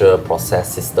structure, process,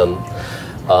 system.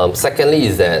 Secondly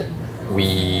is that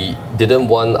we didn't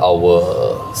want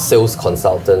our sales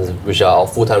consultants, which are our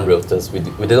full-time realtors, we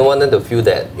didn't want them to feel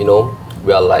that,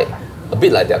 we are like a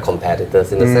bit like their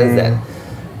competitors in the sense that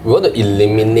we want to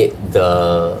eliminate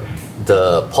the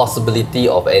possibility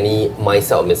of any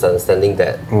mindset or misunderstanding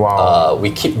that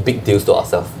we keep big deals to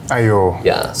ourselves.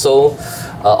 Yeah, so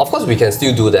of course we can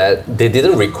still do that. They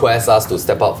didn't request us to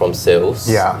step out from sales.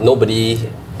 Nobody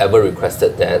ever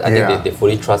requested that. I think they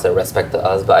fully trust and respected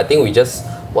us, but I think we just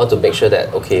want to make sure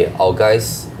that, okay, our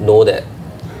guys know that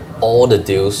all the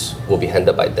deals will be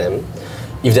handled by them.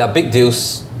 If there are big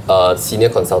deals, senior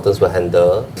consultants will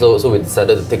handle. So we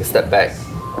decided to take a step back.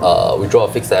 We draw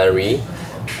a fixed salary.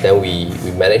 Then we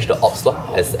manage the ops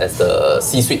as the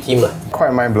C-suite team.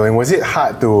 Quite mind-blowing. Was it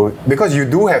hard to, because you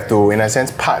do have to, in a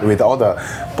sense, part with all the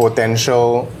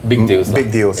potential big deals.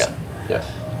 Yeah.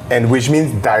 And which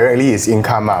means directly is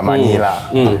income, money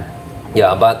lah.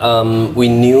 Yeah, but we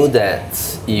knew that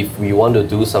if we want to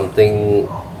do something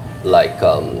like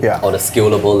on a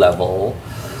scalable level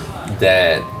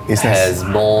that has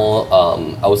more,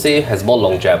 I would say has more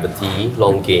longevity,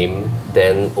 long game,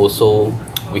 then also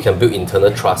we can build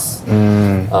internal trust.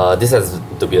 This has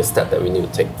to be a step that we need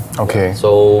to take. Okay.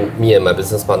 So me and my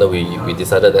business partner, we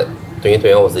decided that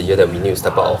 2021 was the year that we need to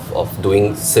step out of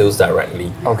doing sales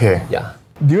directly. Okay. Yeah.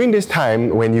 during this time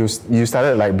when you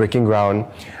started like breaking ground,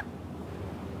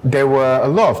 there were a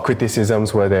lot of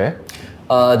criticisms, were there?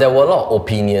 There were a lot of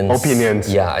opinions.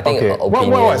 Opinions? Yeah, I think opinions. What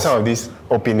were some of these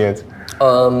opinions?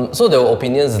 So there were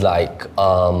opinions like,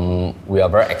 we are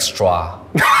very extra.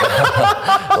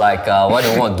 Like, why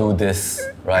do you want to do this,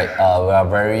 right? We are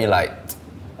very like,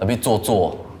 a bit 做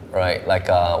作, right? Like,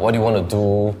 what do you want to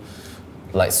do?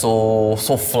 Like so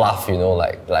fluff, you know,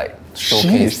 like showcase.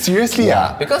 Jeez, seriously?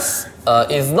 Yeah, because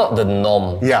it's not the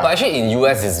norm. Yeah. But actually in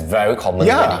US it's very common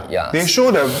already. Yeah. They show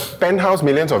the penthouse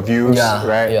millions of views,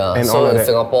 right? Yeah. And so all of in that.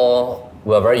 Singapore,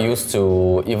 we're very used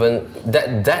to even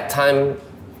that time.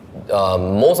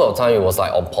 Most of the time it was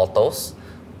like on portals,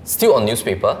 still on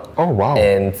newspaper. Oh wow!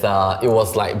 And it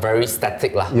was like very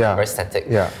static lah. Yeah. Very static.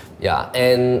 Yeah. Yeah.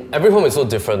 And every home is so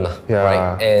different lah. Yeah.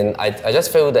 Right. And I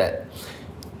just feel that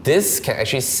this can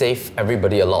actually save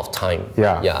everybody a lot of time.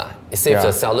 Yeah. Yeah. It saves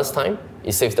the seller's time.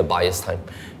 It saves the buyer's time.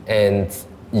 And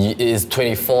it is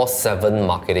 24/7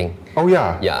 marketing. Oh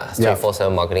yeah. Yeah. It's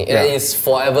 24/7 marketing. Yeah. And it's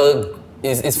forever.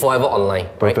 It's forever online.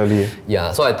 Right? Totally.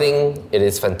 Yeah. So I think it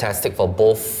is fantastic for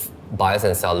both buyers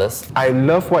and sellers. I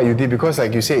love what you did because,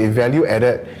 like you said, it value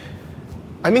added.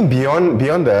 I mean, beyond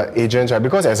the agents, right?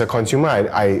 Because as a consumer,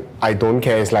 I don't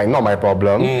care. It's like not my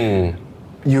problem.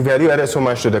 You value added so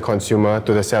much to the consumer,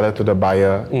 to the seller, to the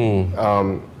buyer,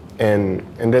 and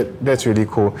that's really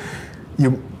cool.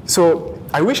 So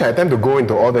I wish I had time to go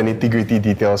into all the nitty-gritty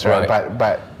details, right?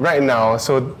 But right now,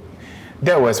 so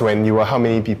that was when you were how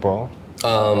many people?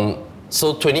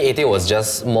 So 2018 was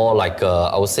just more like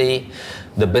I would say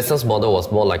the business model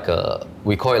was more like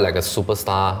we call it like a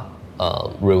superstar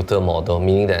realtor model,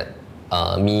 meaning that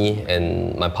me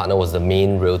and my partner was the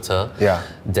main realtor. Yeah.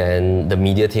 Then the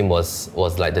media team was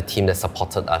like the team that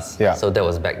supported us. Yeah. So that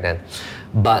was back then.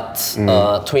 But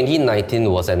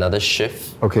 2019 was another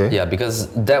shift. Okay. Yeah, because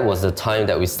that was the time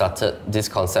that we started this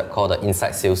concept called the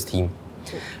inside sales team.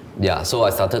 Yeah, so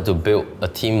I started to build a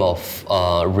team of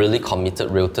really committed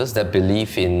realtors that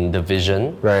believe in the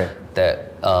vision. Right.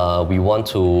 That we want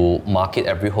to market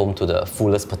every home to the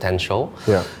fullest potential.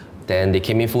 Yeah. Then they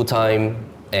came in full time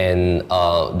and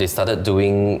they started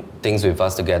doing things with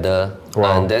us together.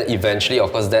 Wow. And then eventually,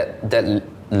 of course, that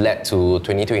led to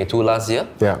 2022 last year.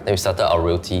 Yeah. Then we started our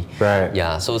realty. Right.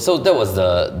 Yeah. So that was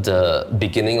the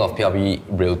beginning of PRB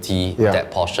Realty,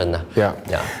 that portion. Yeah.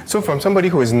 Yeah. So from somebody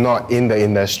who is not in the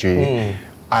industry,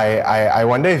 I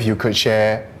wonder if you could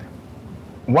share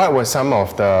what were some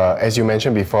of the, as you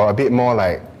mentioned before, a bit more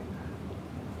like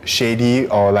shady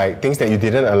or like things that you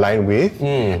didn't align with,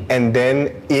 and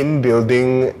then in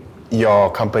building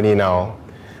your company now,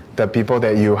 the people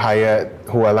that you hired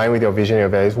who align with your vision and your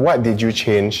values, what did you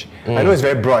change? I know it's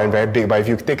very broad and very big, but if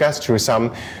you take us through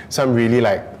some really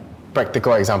like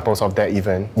practical examples of that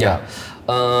even. Yeah.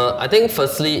 I think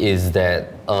firstly is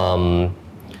that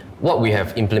what we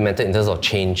have implemented in terms of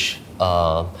change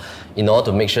in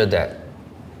order to make sure that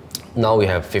now we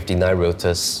have 59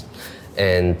 realtors.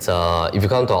 And if you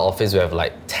come to our office, we have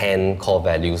like 10 core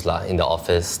values in the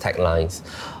office, taglines.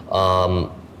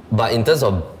 But in terms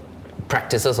of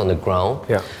practices on the ground,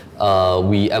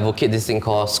 we advocate this thing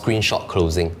called screenshot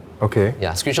closing. Okay.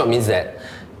 Yeah, screenshot means that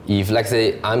if, let's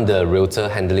say, I'm the realtor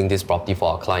handling this property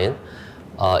for our client,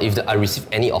 if I receive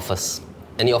any offers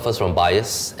from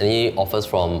buyers, any offers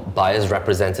from buyers'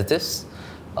 representatives,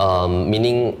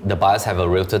 meaning the buyers have a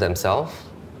realtor themselves,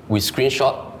 we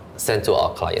screenshot, send to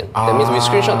our client. That means we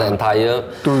screenshot the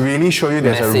entire to really show you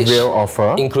there's message, a real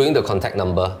offer, including the contact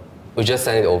number. We just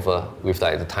send it over with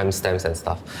like the timestamps and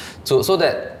stuff, so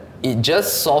that it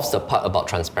just solves the part about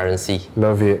transparency.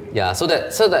 Love it. Yeah, so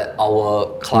that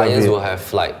our clients will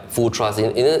have like full trust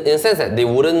in a sense that they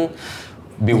wouldn't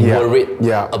be worried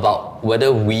about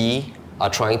whether we are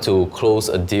trying to close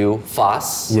a deal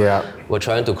fast. Yeah. We're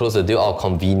trying to close a deal out of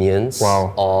convenience.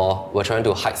 Wow. Or we're trying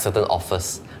to hide certain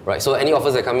offers. Right. So any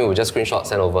offers that come in, we just screenshot,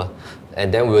 send over,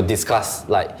 and then we'll discuss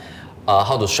like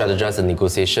how to strategize the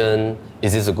negotiation.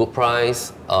 Is this a good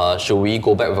price? Should we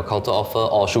go back with a counter offer,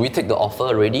 or should we take the offer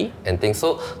already and things?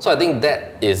 So I think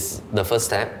that is the first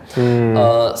step.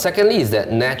 Secondly, is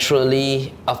that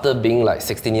naturally after being like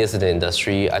 16 years in the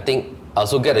industry, I think I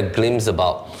also get a glimpse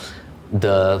about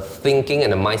the thinking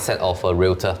and the mindset of a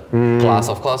realtor. Plus,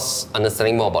 of course,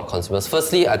 understanding more about consumers.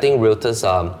 Firstly, I think realtors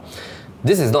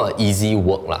this is not an easy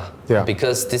work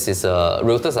because this is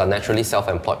realtors are naturally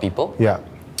self-employed people. Yeah.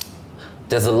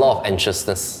 There's a lot of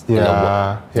anxiousness in the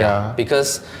work. Yeah.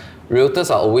 Because realtors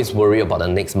are always worried about the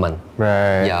next month.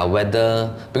 Right. Yeah,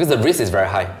 because the risk is very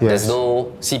high. Yes. There's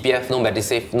no CPF, no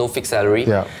MediSave, no fixed salary.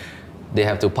 Yeah. They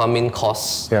have to pump in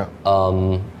costs. Yeah.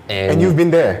 And you've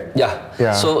been there.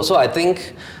 Yeah. So I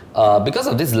think because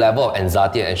of this level of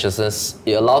anxiety and anxiousness,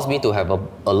 it allows me to have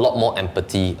a lot more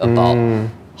empathy about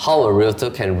how a realtor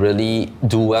can really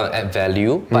do well and add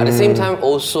value, but at the same time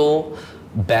also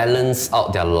balance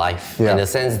out their life in the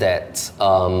sense that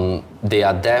they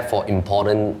are there for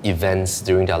important events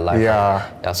during their life.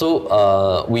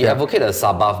 So we advocate a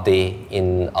Sabbath day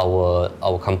in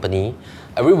our company.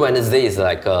 Every Wednesday is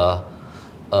like a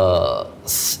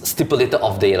stipulated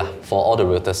off day for all the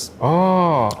realtors.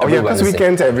 Because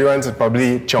weekends everyone's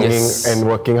probably chonging and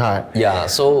working hard.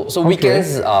 So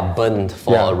weekends are burned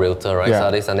for a realtor, right?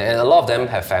 Saturday, Sunday, and a lot of them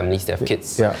have families, they have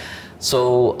kids.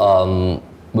 So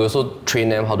we also train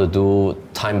them how to do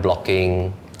time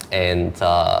blocking, and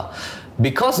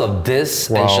because of this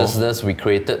anxiousness, we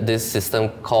created this system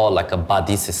called like a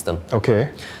buddy system.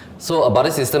 So a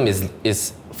buddy system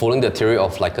is following the theory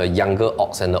of like a younger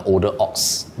ox and an older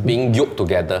ox being yoked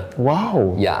together.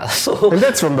 So and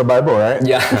that's from the Bible, right?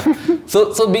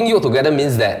 So being yoked together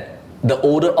means that the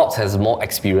older ox has more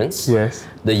experience.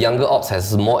 The younger ox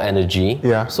has more energy.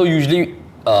 So usually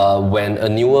when a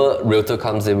newer realtor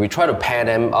comes in, we try to pair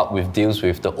them up with deals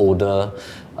with the older,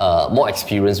 more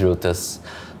experienced realtors,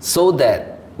 so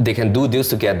that they can do deals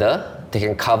together. They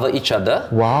can cover each other.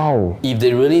 If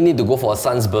they really need to go for a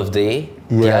son's birthday,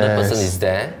 the other person is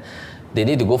there. They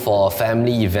need to go for a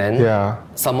family event,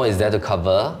 someone is there to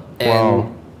cover.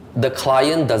 And the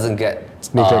client doesn't get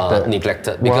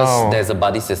neglected because there's a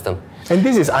buddy system. And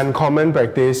this is uncommon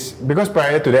practice because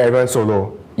prior to that, everyone's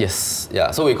solo.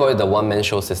 So we call it the one-man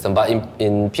show system. But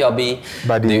in PLB,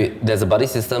 there's a buddy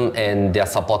system, and they're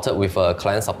supported with a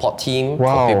client support team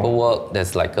for paperwork.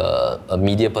 There's like a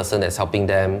media person that's helping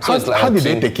them. So how did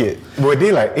they take it? Were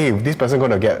they like, hey, this person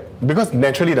gonna get... Because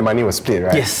naturally the money was split,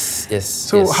 right?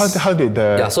 So how did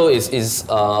the... So it's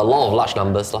a law of large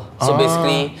numbers. So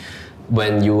basically,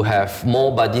 when you have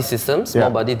more buddy systems, more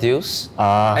buddy deals,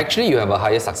 actually you have a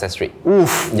higher success rate.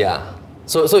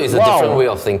 So it's a different way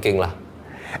of thinking.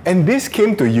 And this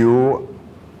came to you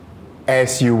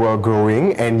as you were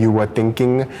growing and you were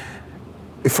thinking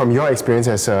from your experience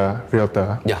as a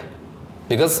realtor.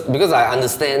 Because I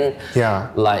understand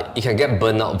like you can get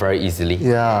burned out very easily.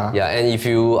 And if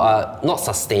you are not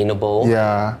sustainable,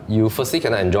 you firstly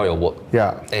cannot enjoy your work.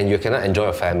 And you cannot enjoy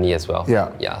your family as well.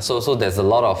 So there's a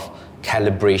lot of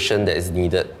calibration that is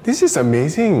needed. This is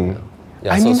amazing.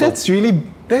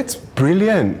 That's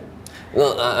brilliant.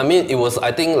 No, I mean, it was,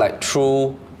 I think, like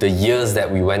through the years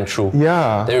that we went through,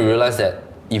 then we realized that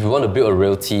if we want to build a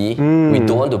realty, we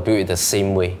don't want to build it the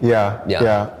same way.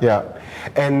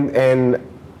 And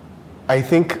I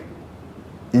think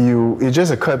it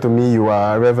just occurred to me you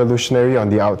are revolutionary on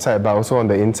the outside, but also on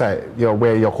the inside,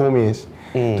 where your home is,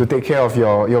 to take care of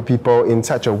your people in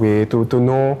such a way, to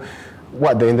know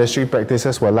what the industry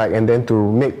practices were like, and then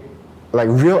to make like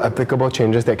real applicable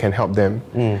changes that can help them.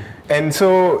 And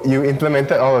so you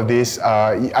implemented all of this.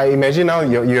 I imagine now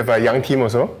you have a young team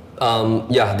also?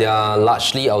 They are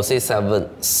largely, I would say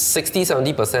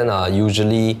 60-70% are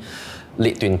usually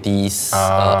late 20s,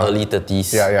 early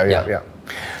 30s.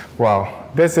 Wow.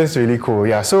 That's really cool.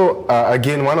 So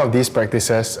again, one of these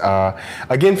practices,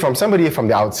 again, from somebody from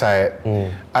the outside,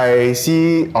 I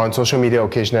see on social media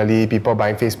occasionally people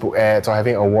buying Facebook ads or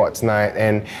having awards night,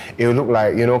 and it will look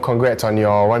like, congrats on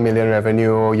your 1 million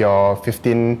revenue, your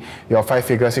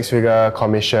 5-figure, 6-figure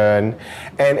commission,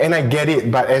 and I get it.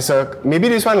 But maybe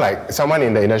this one, like someone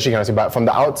in the industry can see, but from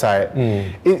the outside,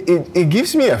 it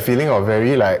gives me a feeling of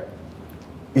very like,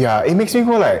 it makes me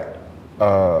go like,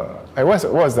 what's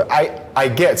the I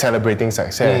get celebrating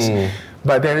success,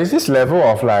 but there is this level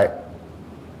of like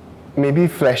maybe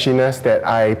flashiness that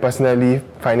I personally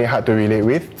find it hard to relate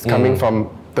with. It's coming from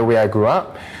the way I grew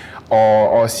up,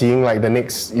 or seeing like the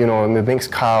next the next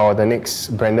car or the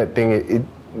next branded thing. It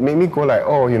made me go like,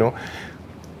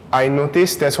 I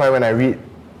noticed. That's why when I read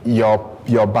your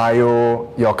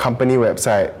bio, your company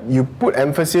website, you put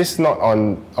emphasis not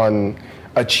on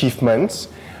achievements,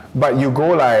 but you go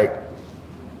like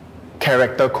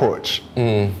character coach.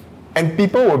 And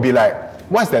people will be like,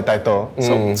 what's that title?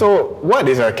 So what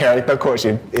is a character coach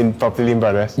in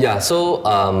PropertyLimBrothers? So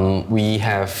we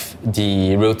have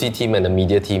the realty team and the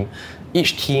media team.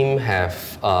 Each team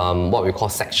have what we call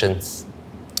sections.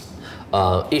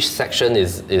 Each section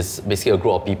is basically a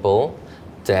group of people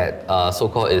that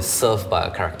so-called is served by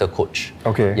a character coach.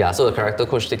 So the character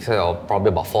coach takes care of probably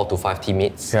about 4 to 5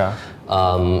 teammates.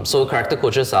 So character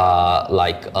coaches are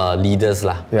like leaders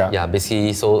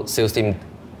basically. So sales team,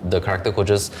 the character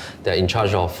coaches, they're in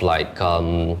charge of like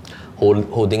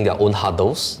holding their own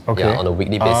huddles on a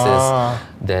weekly basis.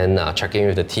 Then checking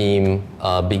with the team,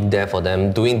 being there for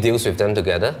them, doing deals with them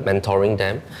together, mentoring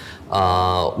them.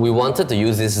 We wanted to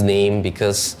use this name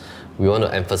because we want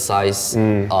to emphasize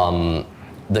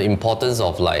the importance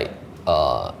of like.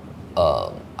 So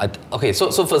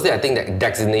firstly, I think that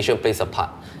designation plays a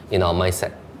part in our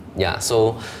mindset. Yeah.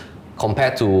 So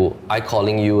compared to I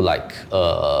calling you like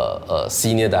a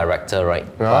senior director, right?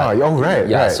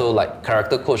 Right. So like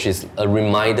character coach is a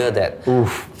reminder that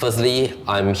firstly,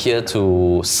 I'm here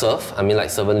to serve. I mean like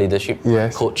servant leadership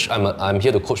coach. I'm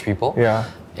here to coach people. Yeah.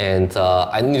 And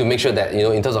I need to make sure that,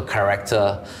 in terms of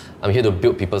character, I'm here to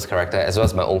build people's character as well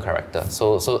as my own character.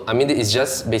 So I mean, it's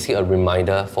just basically a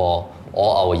reminder for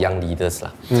all our young leaders.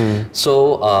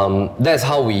 So that's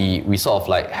how we sort of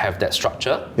like have that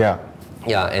structure.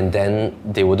 Yeah, and then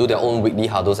they will do their own weekly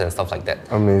huddles and stuff like that.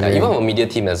 Amazing. Even our media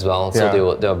team as well.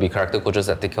 So there will be character coaches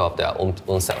that take care of their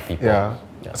own set of people. Yeah.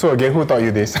 So again, who taught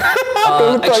you this?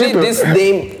 Actually, this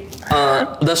name,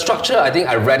 the structure, I think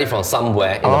I read it from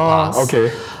somewhere in the past.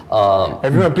 Okay.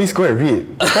 Everyone, please go and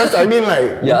read. Because I mean,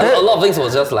 like, a lot of things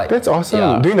was just like. That's awesome.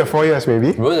 Yeah. During the 4 years,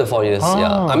 maybe. During the 4 years,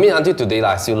 yeah. I mean, until today,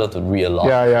 I still love to read a lot.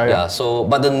 Yeah. So,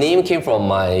 but the name came from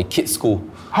my kids' school.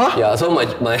 Yeah. So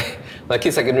my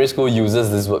kids' secondary school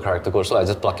uses this word character coach, so I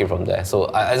just pluck it from there.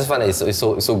 So I just find that it's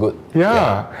so good.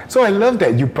 Yeah. So I love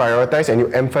that you prioritize and you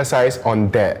emphasize on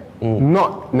that,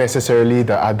 not necessarily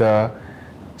the other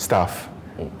stuff.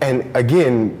 And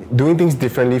again, doing things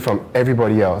differently from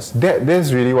everybody else.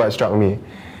 That's really what struck me.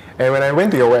 And when I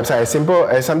went to your website,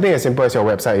 something as simple as your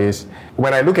website is,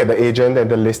 when I look at the agent and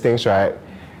the listings, right,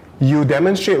 you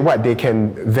demonstrate what they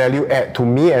can value add to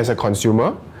me as a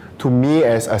consumer, to me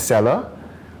as a seller,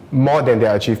 more than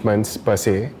their achievements per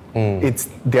se. It's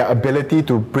their ability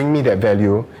to bring me that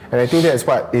value. And I think that's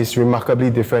what is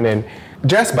remarkably different. And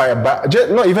just by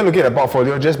not even looking at the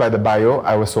portfolio, just by the bio,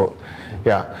 I was sold.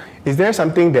 Yeah. Is there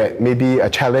something that maybe a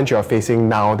challenge you're facing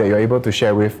now that you're able to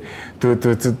share with to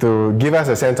give us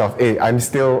a sense of, hey, I'm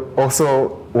still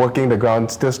also working the ground,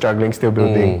 still struggling, still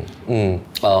building?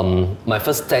 My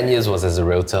first 10 years was as a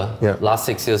realtor. Last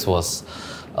 6 years was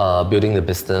building the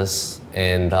business.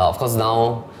 And of course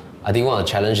now, I think one of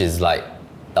the challenges is like,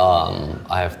 I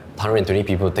have 120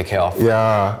 people to take care of.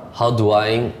 How do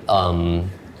I,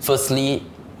 firstly,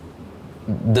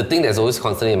 the thing that's always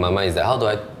constantly in my mind is that how do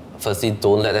I firstly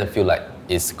don't let them feel like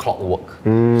it's clockwork.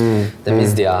 That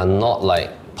means they are not like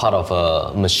part of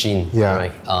a machine,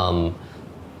 right?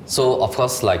 So of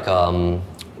course, like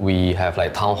we have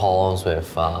like town halls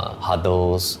with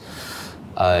huddles.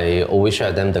 I always share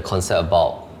with them the concept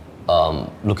about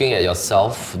looking at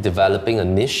yourself, developing a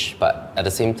niche, but at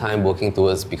the same time working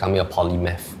towards becoming a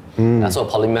polymath. So a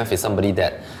polymath is somebody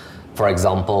that, for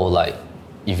example, like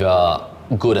if you're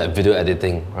good at video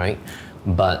editing, right?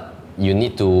 But you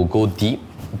need to go deep,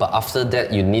 but after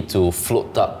that you need to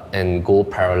float up and go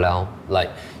parallel. Like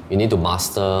you need to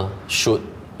master shoot,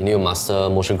 you need to master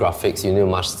motion graphics, you need to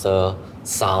master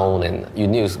sound, and you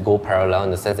need to go parallel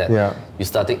in the sense that you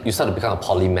start to become a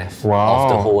polymath of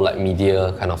the whole like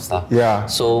media kind of stuff.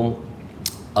 So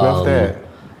love that.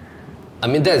 I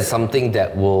mean, that is something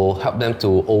that will help them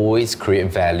to always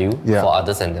create value for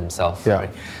others and themselves. Right?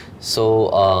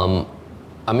 So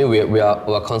I mean, we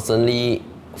are constantly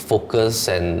focused,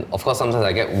 and of course sometimes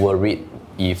I get worried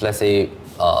if, let's say,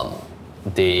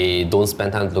 they don't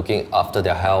spend time looking after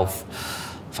their health,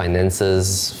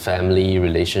 finances, family,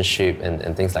 relationship,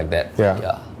 and things like that.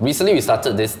 Recently we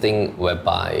started this thing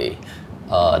whereby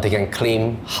they can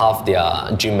claim half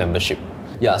their gym membership.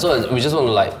 So we just want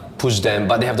to like push them,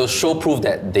 but they have to show proof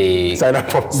that they sign up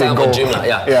for gym.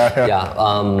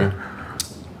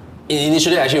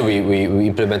 Initially, actually, we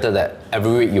implemented that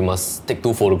every week you must take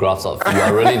 2 photographs of you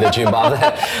are really in the gym. But after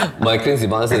that, my clinics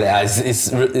advisor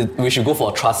said that we should go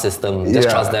for a trust system. Just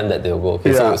trust them that they'll go.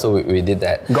 Okay, so we did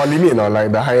that. Got limit or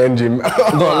like the high-end gym?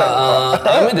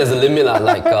 I mean, there's a limit.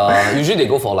 Like usually they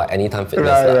go for like anytime fitness.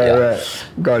 Right.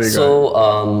 Got it. So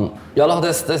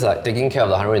that's like taking care of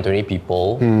the 120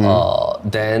 people.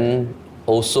 Then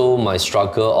also my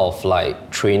struggle of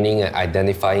like training and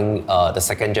identifying the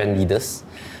second-gen leaders.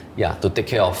 To take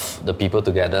care of the people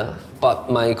together. But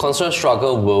my constant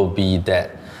struggle will be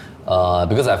that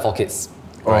because I have 4 kids,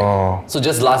 right? So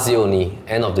just last year only,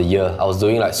 end of the year, I was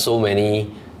doing like so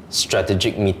many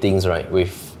strategic meetings, right,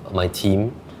 with my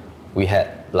team. We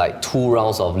had like 2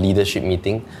 rounds of leadership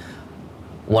meeting,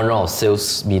 1 round of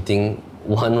sales meeting,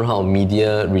 1 round of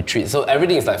media retreat. So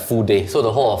everything is like full day. So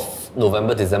the whole of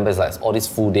November, December is like all this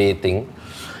full day thing.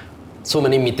 So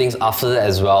many meetings after that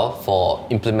as well for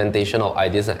implementation of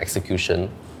ideas and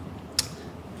execution.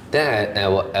 Then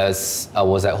as I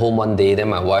was at home one day, then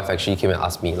my wife actually came and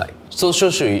asked me like, so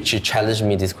she challenged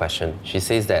me this question. She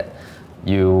says that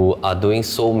you are doing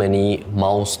so many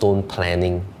milestone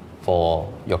planning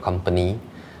for your company.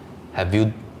 Have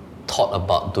you thought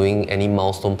about doing any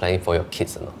milestone planning for your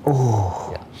kids or not? Oh.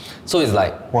 Yeah. So it's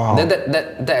like, wow.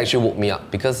 that actually woke me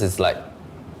up, because it's like,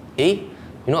 I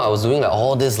was doing like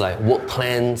all this like work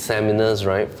plan seminars,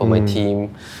 right, for my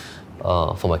team,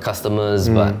 for my customers,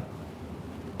 but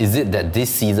is it that this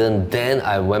season, then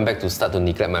I went back to start to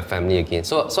neglect my family again?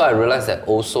 So I realized that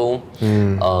also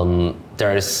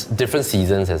there's different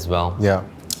seasons as well. Yeah.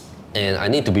 And I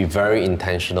need to be very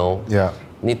intentional. Yeah.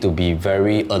 Need to be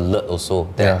very alert also,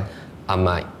 that I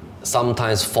might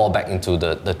sometimes fall back into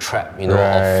the trap,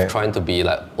 of trying to be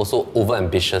like also over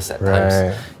ambitious at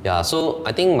times. Yeah, so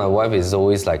I think my wife is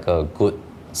always like a good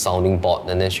sounding board,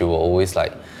 and then she will always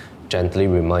like gently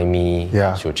remind me,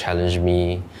 she will challenge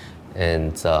me,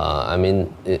 and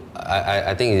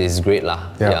I think it is great lah.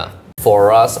 Yeah.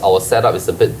 For us, our setup is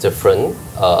a bit different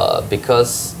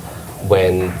because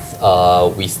when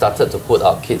we started to put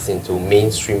our kids into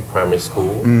mainstream primary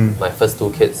school, my first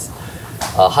two kids,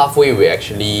 halfway we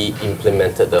actually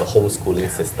implemented the homeschooling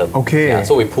system. Okay. Yeah,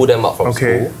 so we pulled them out from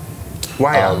school.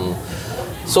 Why?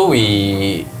 So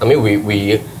we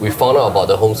found out about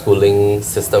the homeschooling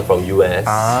system from US.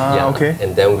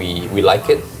 And then we like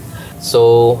it.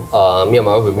 So me and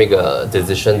my wife, we make a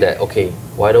decision that, okay,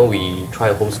 why don't we try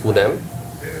and homeschool them?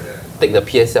 Take the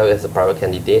PSL as a private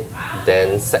candidate,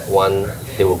 then Sec 1,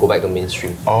 they will go back to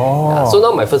mainstream. So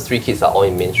now my first three kids are all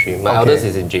in mainstream. My eldest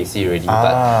is in JC already,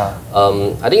 but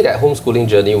I think that homeschooling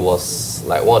journey was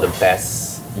like one of the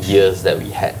best years that we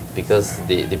had, because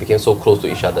they became so close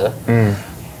to each other.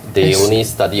 They only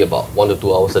study about 1 to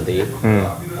 2 hours a day.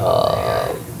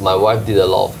 My wife did a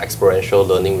lot of experiential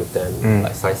learning with them,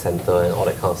 like science center and all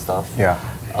that kind of stuff.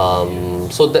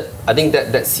 So I think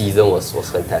that season was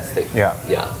fantastic.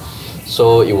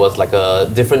 So it was like a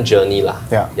different journey lah.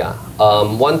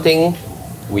 One thing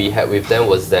we had with them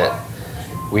was that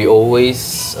we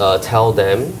always tell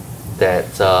them that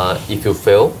if you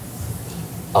fail,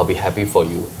 I'll be happy for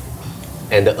you,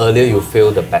 and the earlier you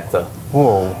fail, the better.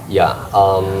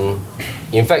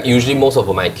 In fact, usually most of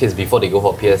my kids, before they go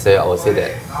for PSA, I would say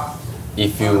that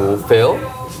if you fail,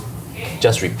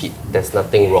 just repeat. There's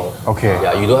nothing wrong.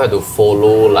 You don't have to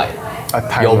follow like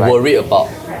you're worried about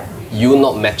you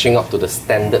not matching up to the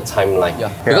standard timeline.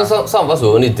 Because some of us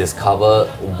will only discover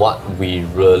what we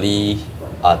really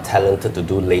are talented to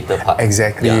do later part.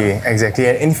 Exactly. And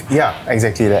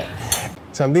exactly that.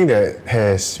 Something that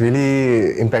has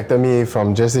really impacted me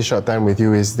from just this short time with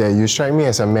you is that you strike me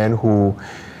as a man who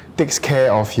takes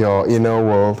care of your inner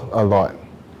world a lot.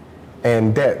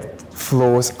 And that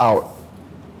flows out.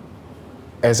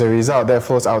 As a result, that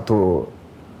flows out to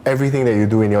everything that you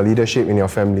do in your leadership, in your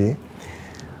family.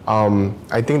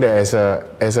 I think that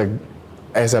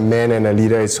as a man and a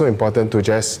leader, it's so important to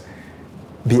just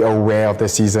be aware of the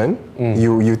season.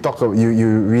 You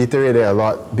reiterate it a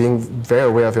lot, being very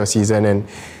aware of your season and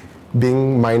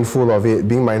being mindful of it,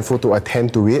 being mindful to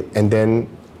attend to it, and then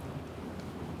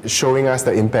showing us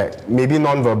the impact, maybe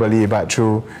non-verbally, but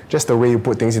through just the way you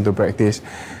put things into practice.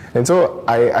 And so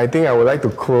I think I would like to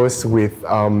close with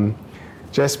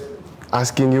just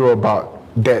asking you about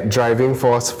that driving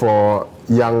force for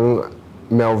young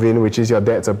Melvin, which is your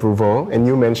dad's approval, and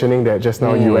you mentioning that just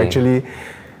now you actually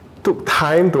took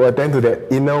time to attend to that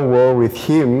inner world with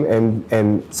him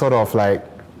and sort of like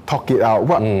talk it out.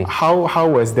 How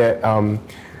was that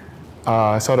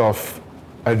sort of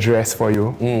addressed for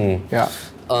you?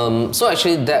 So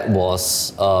actually that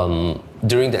was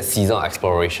during that season of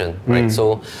exploration, right?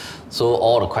 So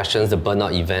all the questions, the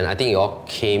burnout event, I think it all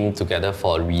came together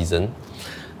for a reason.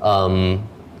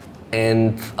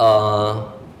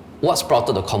 What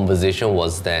sprouted the conversation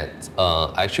was that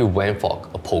I actually went for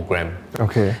a program.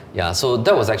 So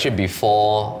that was actually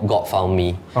before God found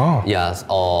me.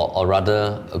 Or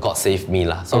rather, God saved me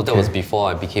lah. So that was before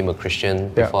I became a Christian,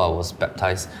 before I was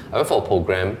baptized. I went for a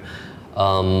program.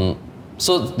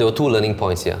 So there were two learning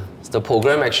points here. The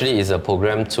program actually is a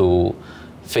program to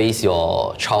face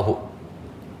your childhood.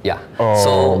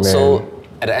 So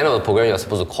at the end of the program, you're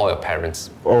supposed to call your parents.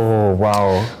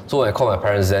 So when I called my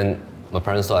parents, then my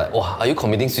parents were like, "Oh, are you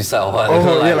committing suicide or what?"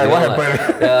 What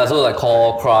happened? So like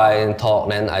call, cry, and talk.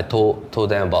 Then I told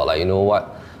them about like,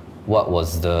 what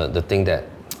was the thing that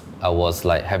I was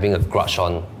like having a grudge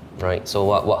on, right? So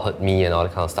what hurt me and all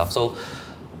that kind of stuff.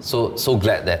 So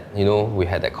glad that we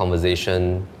had that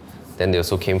conversation. Then they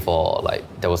also came for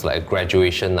there was like a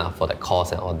graduation for that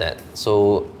course and all that.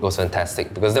 So it was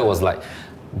fantastic because that was like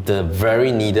the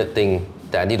very needed thing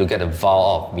that I need to get a vow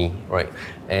out of me, right?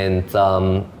 And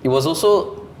it was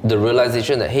also the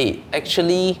realization that, hey,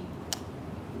 actually,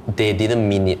 they didn't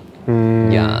mean it.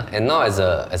 Yeah, and now as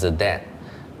a dad,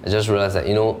 I just realized that,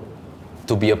 you know,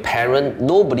 to be a parent,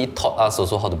 nobody taught us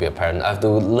also how to be a parent. I have to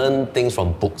learn things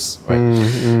from books, right?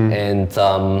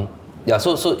 And yeah,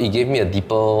 so it gave me a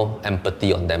deeper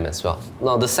empathy on them as well.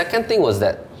 Now, the second thing was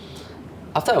that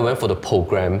after I went for the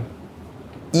program,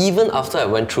 even after I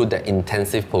went through that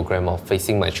intensive program of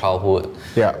facing my childhood,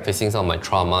 facing some of my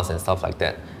traumas and stuff like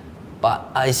that, but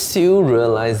I still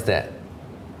realized that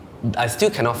I still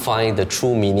cannot find the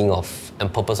true meaning of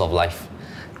and purpose of life.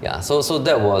 Yeah, so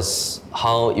that was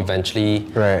how eventually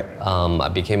I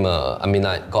became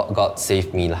God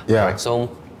saved me lah. Yeah. Right? So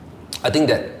I think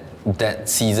that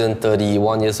season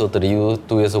 31 years old,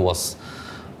 32 years old was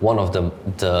one of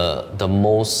the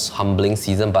most humbling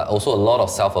season, but also a lot of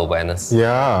self-awareness.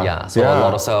 Yeah. So a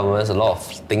lot of self-awareness, a lot of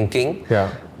thinking.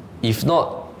 Yeah. If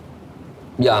not,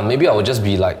 maybe I would just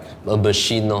be like a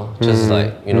machine, no? Just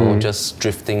like, you know, just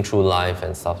drifting through life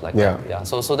and stuff like that. Yeah.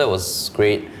 So that was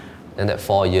great. And that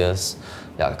 4 years.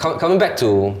 Yeah. Coming back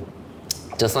to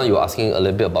just now, you were asking a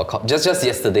little bit about just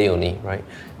yesterday only, right?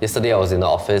 Yesterday I was in the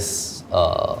office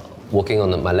working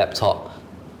on my laptop.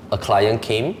 A client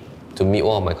came to meet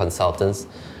one of my consultants.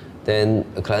 Then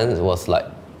a client was like,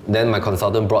 then my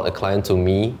consultant brought a client to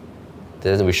me.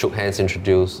 Then we shook hands,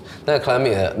 introduced. Then the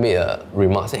client made a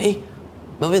remark, say, hey,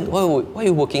 Melvin, why are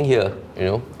you working here? You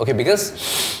know? Okay, because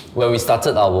when we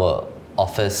started our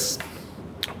office,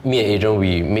 me and Adrian,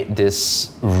 we made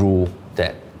this rule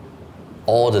that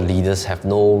all the leaders have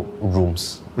no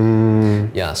rooms.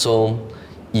 Yeah, so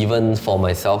even for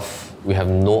myself, we have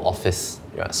no office.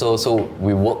 Yeah, so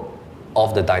we work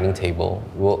off the dining table.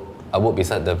 I work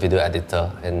beside the video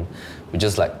editor, and we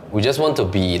just want to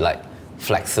be like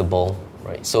flexible,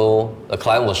 right? So the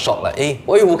client was shocked, like, hey,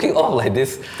 why are you working off like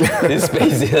this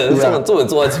space here? So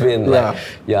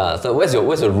where's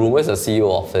your room? Where's the CEO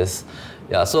office?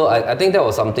 Yeah, so I think that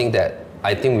was something that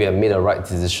I think we have made a right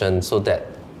decision, so that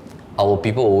our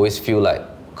people always feel like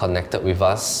connected with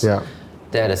us. Yeah.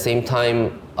 Then at the same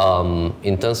time,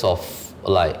 in terms of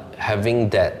like having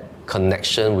that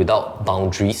connection without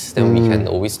boundaries, then we can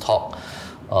always talk.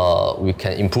 We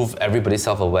can improve everybody's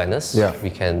self-awareness. Yeah.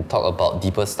 We can talk about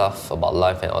deeper stuff about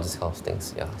life and all these kind of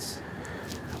things. Yes.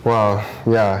 Wow,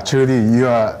 yeah, truly,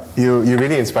 you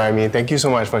really inspire me. Thank you so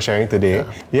much for sharing today.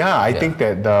 I think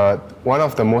that one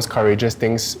of the most courageous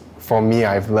things for me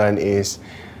I've learned is,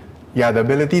 the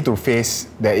ability to face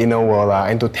the inner world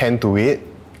and to tend to it.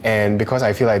 And because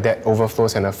I feel like that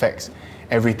overflows and affects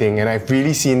everything. And I've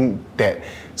really seen that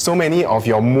so many of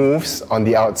your moves on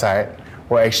the outside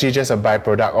were actually just a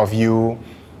byproduct of you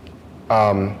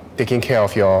taking care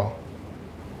of your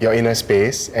inner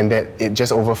space, and that it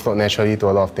just overflowed naturally to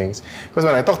a lot of things. Because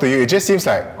when I talk to you, it just seems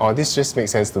like, oh, this just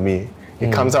makes sense to me.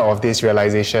 It comes out of this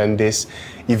realization, this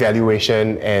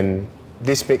evaluation, and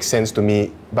this makes sense to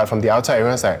me. But from the outside,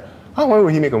 everyone's like, oh, why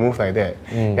would he make a move like that?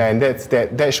 And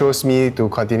that shows me to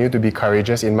continue to be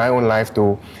courageous in my own life,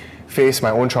 to face my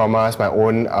own traumas, my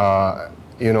own,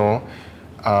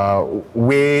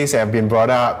 ways I've been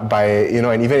brought up by,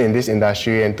 and even in this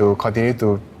industry, and to continue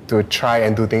to try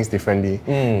and do things differently.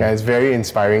 And it's very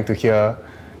inspiring to hear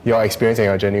your experience and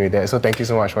your journey with that. So thank you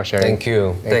so much for sharing. Thank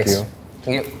you. Thanks.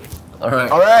 Thank you. All right.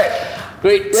 All right.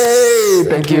 Great. Yay.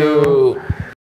 Thank you.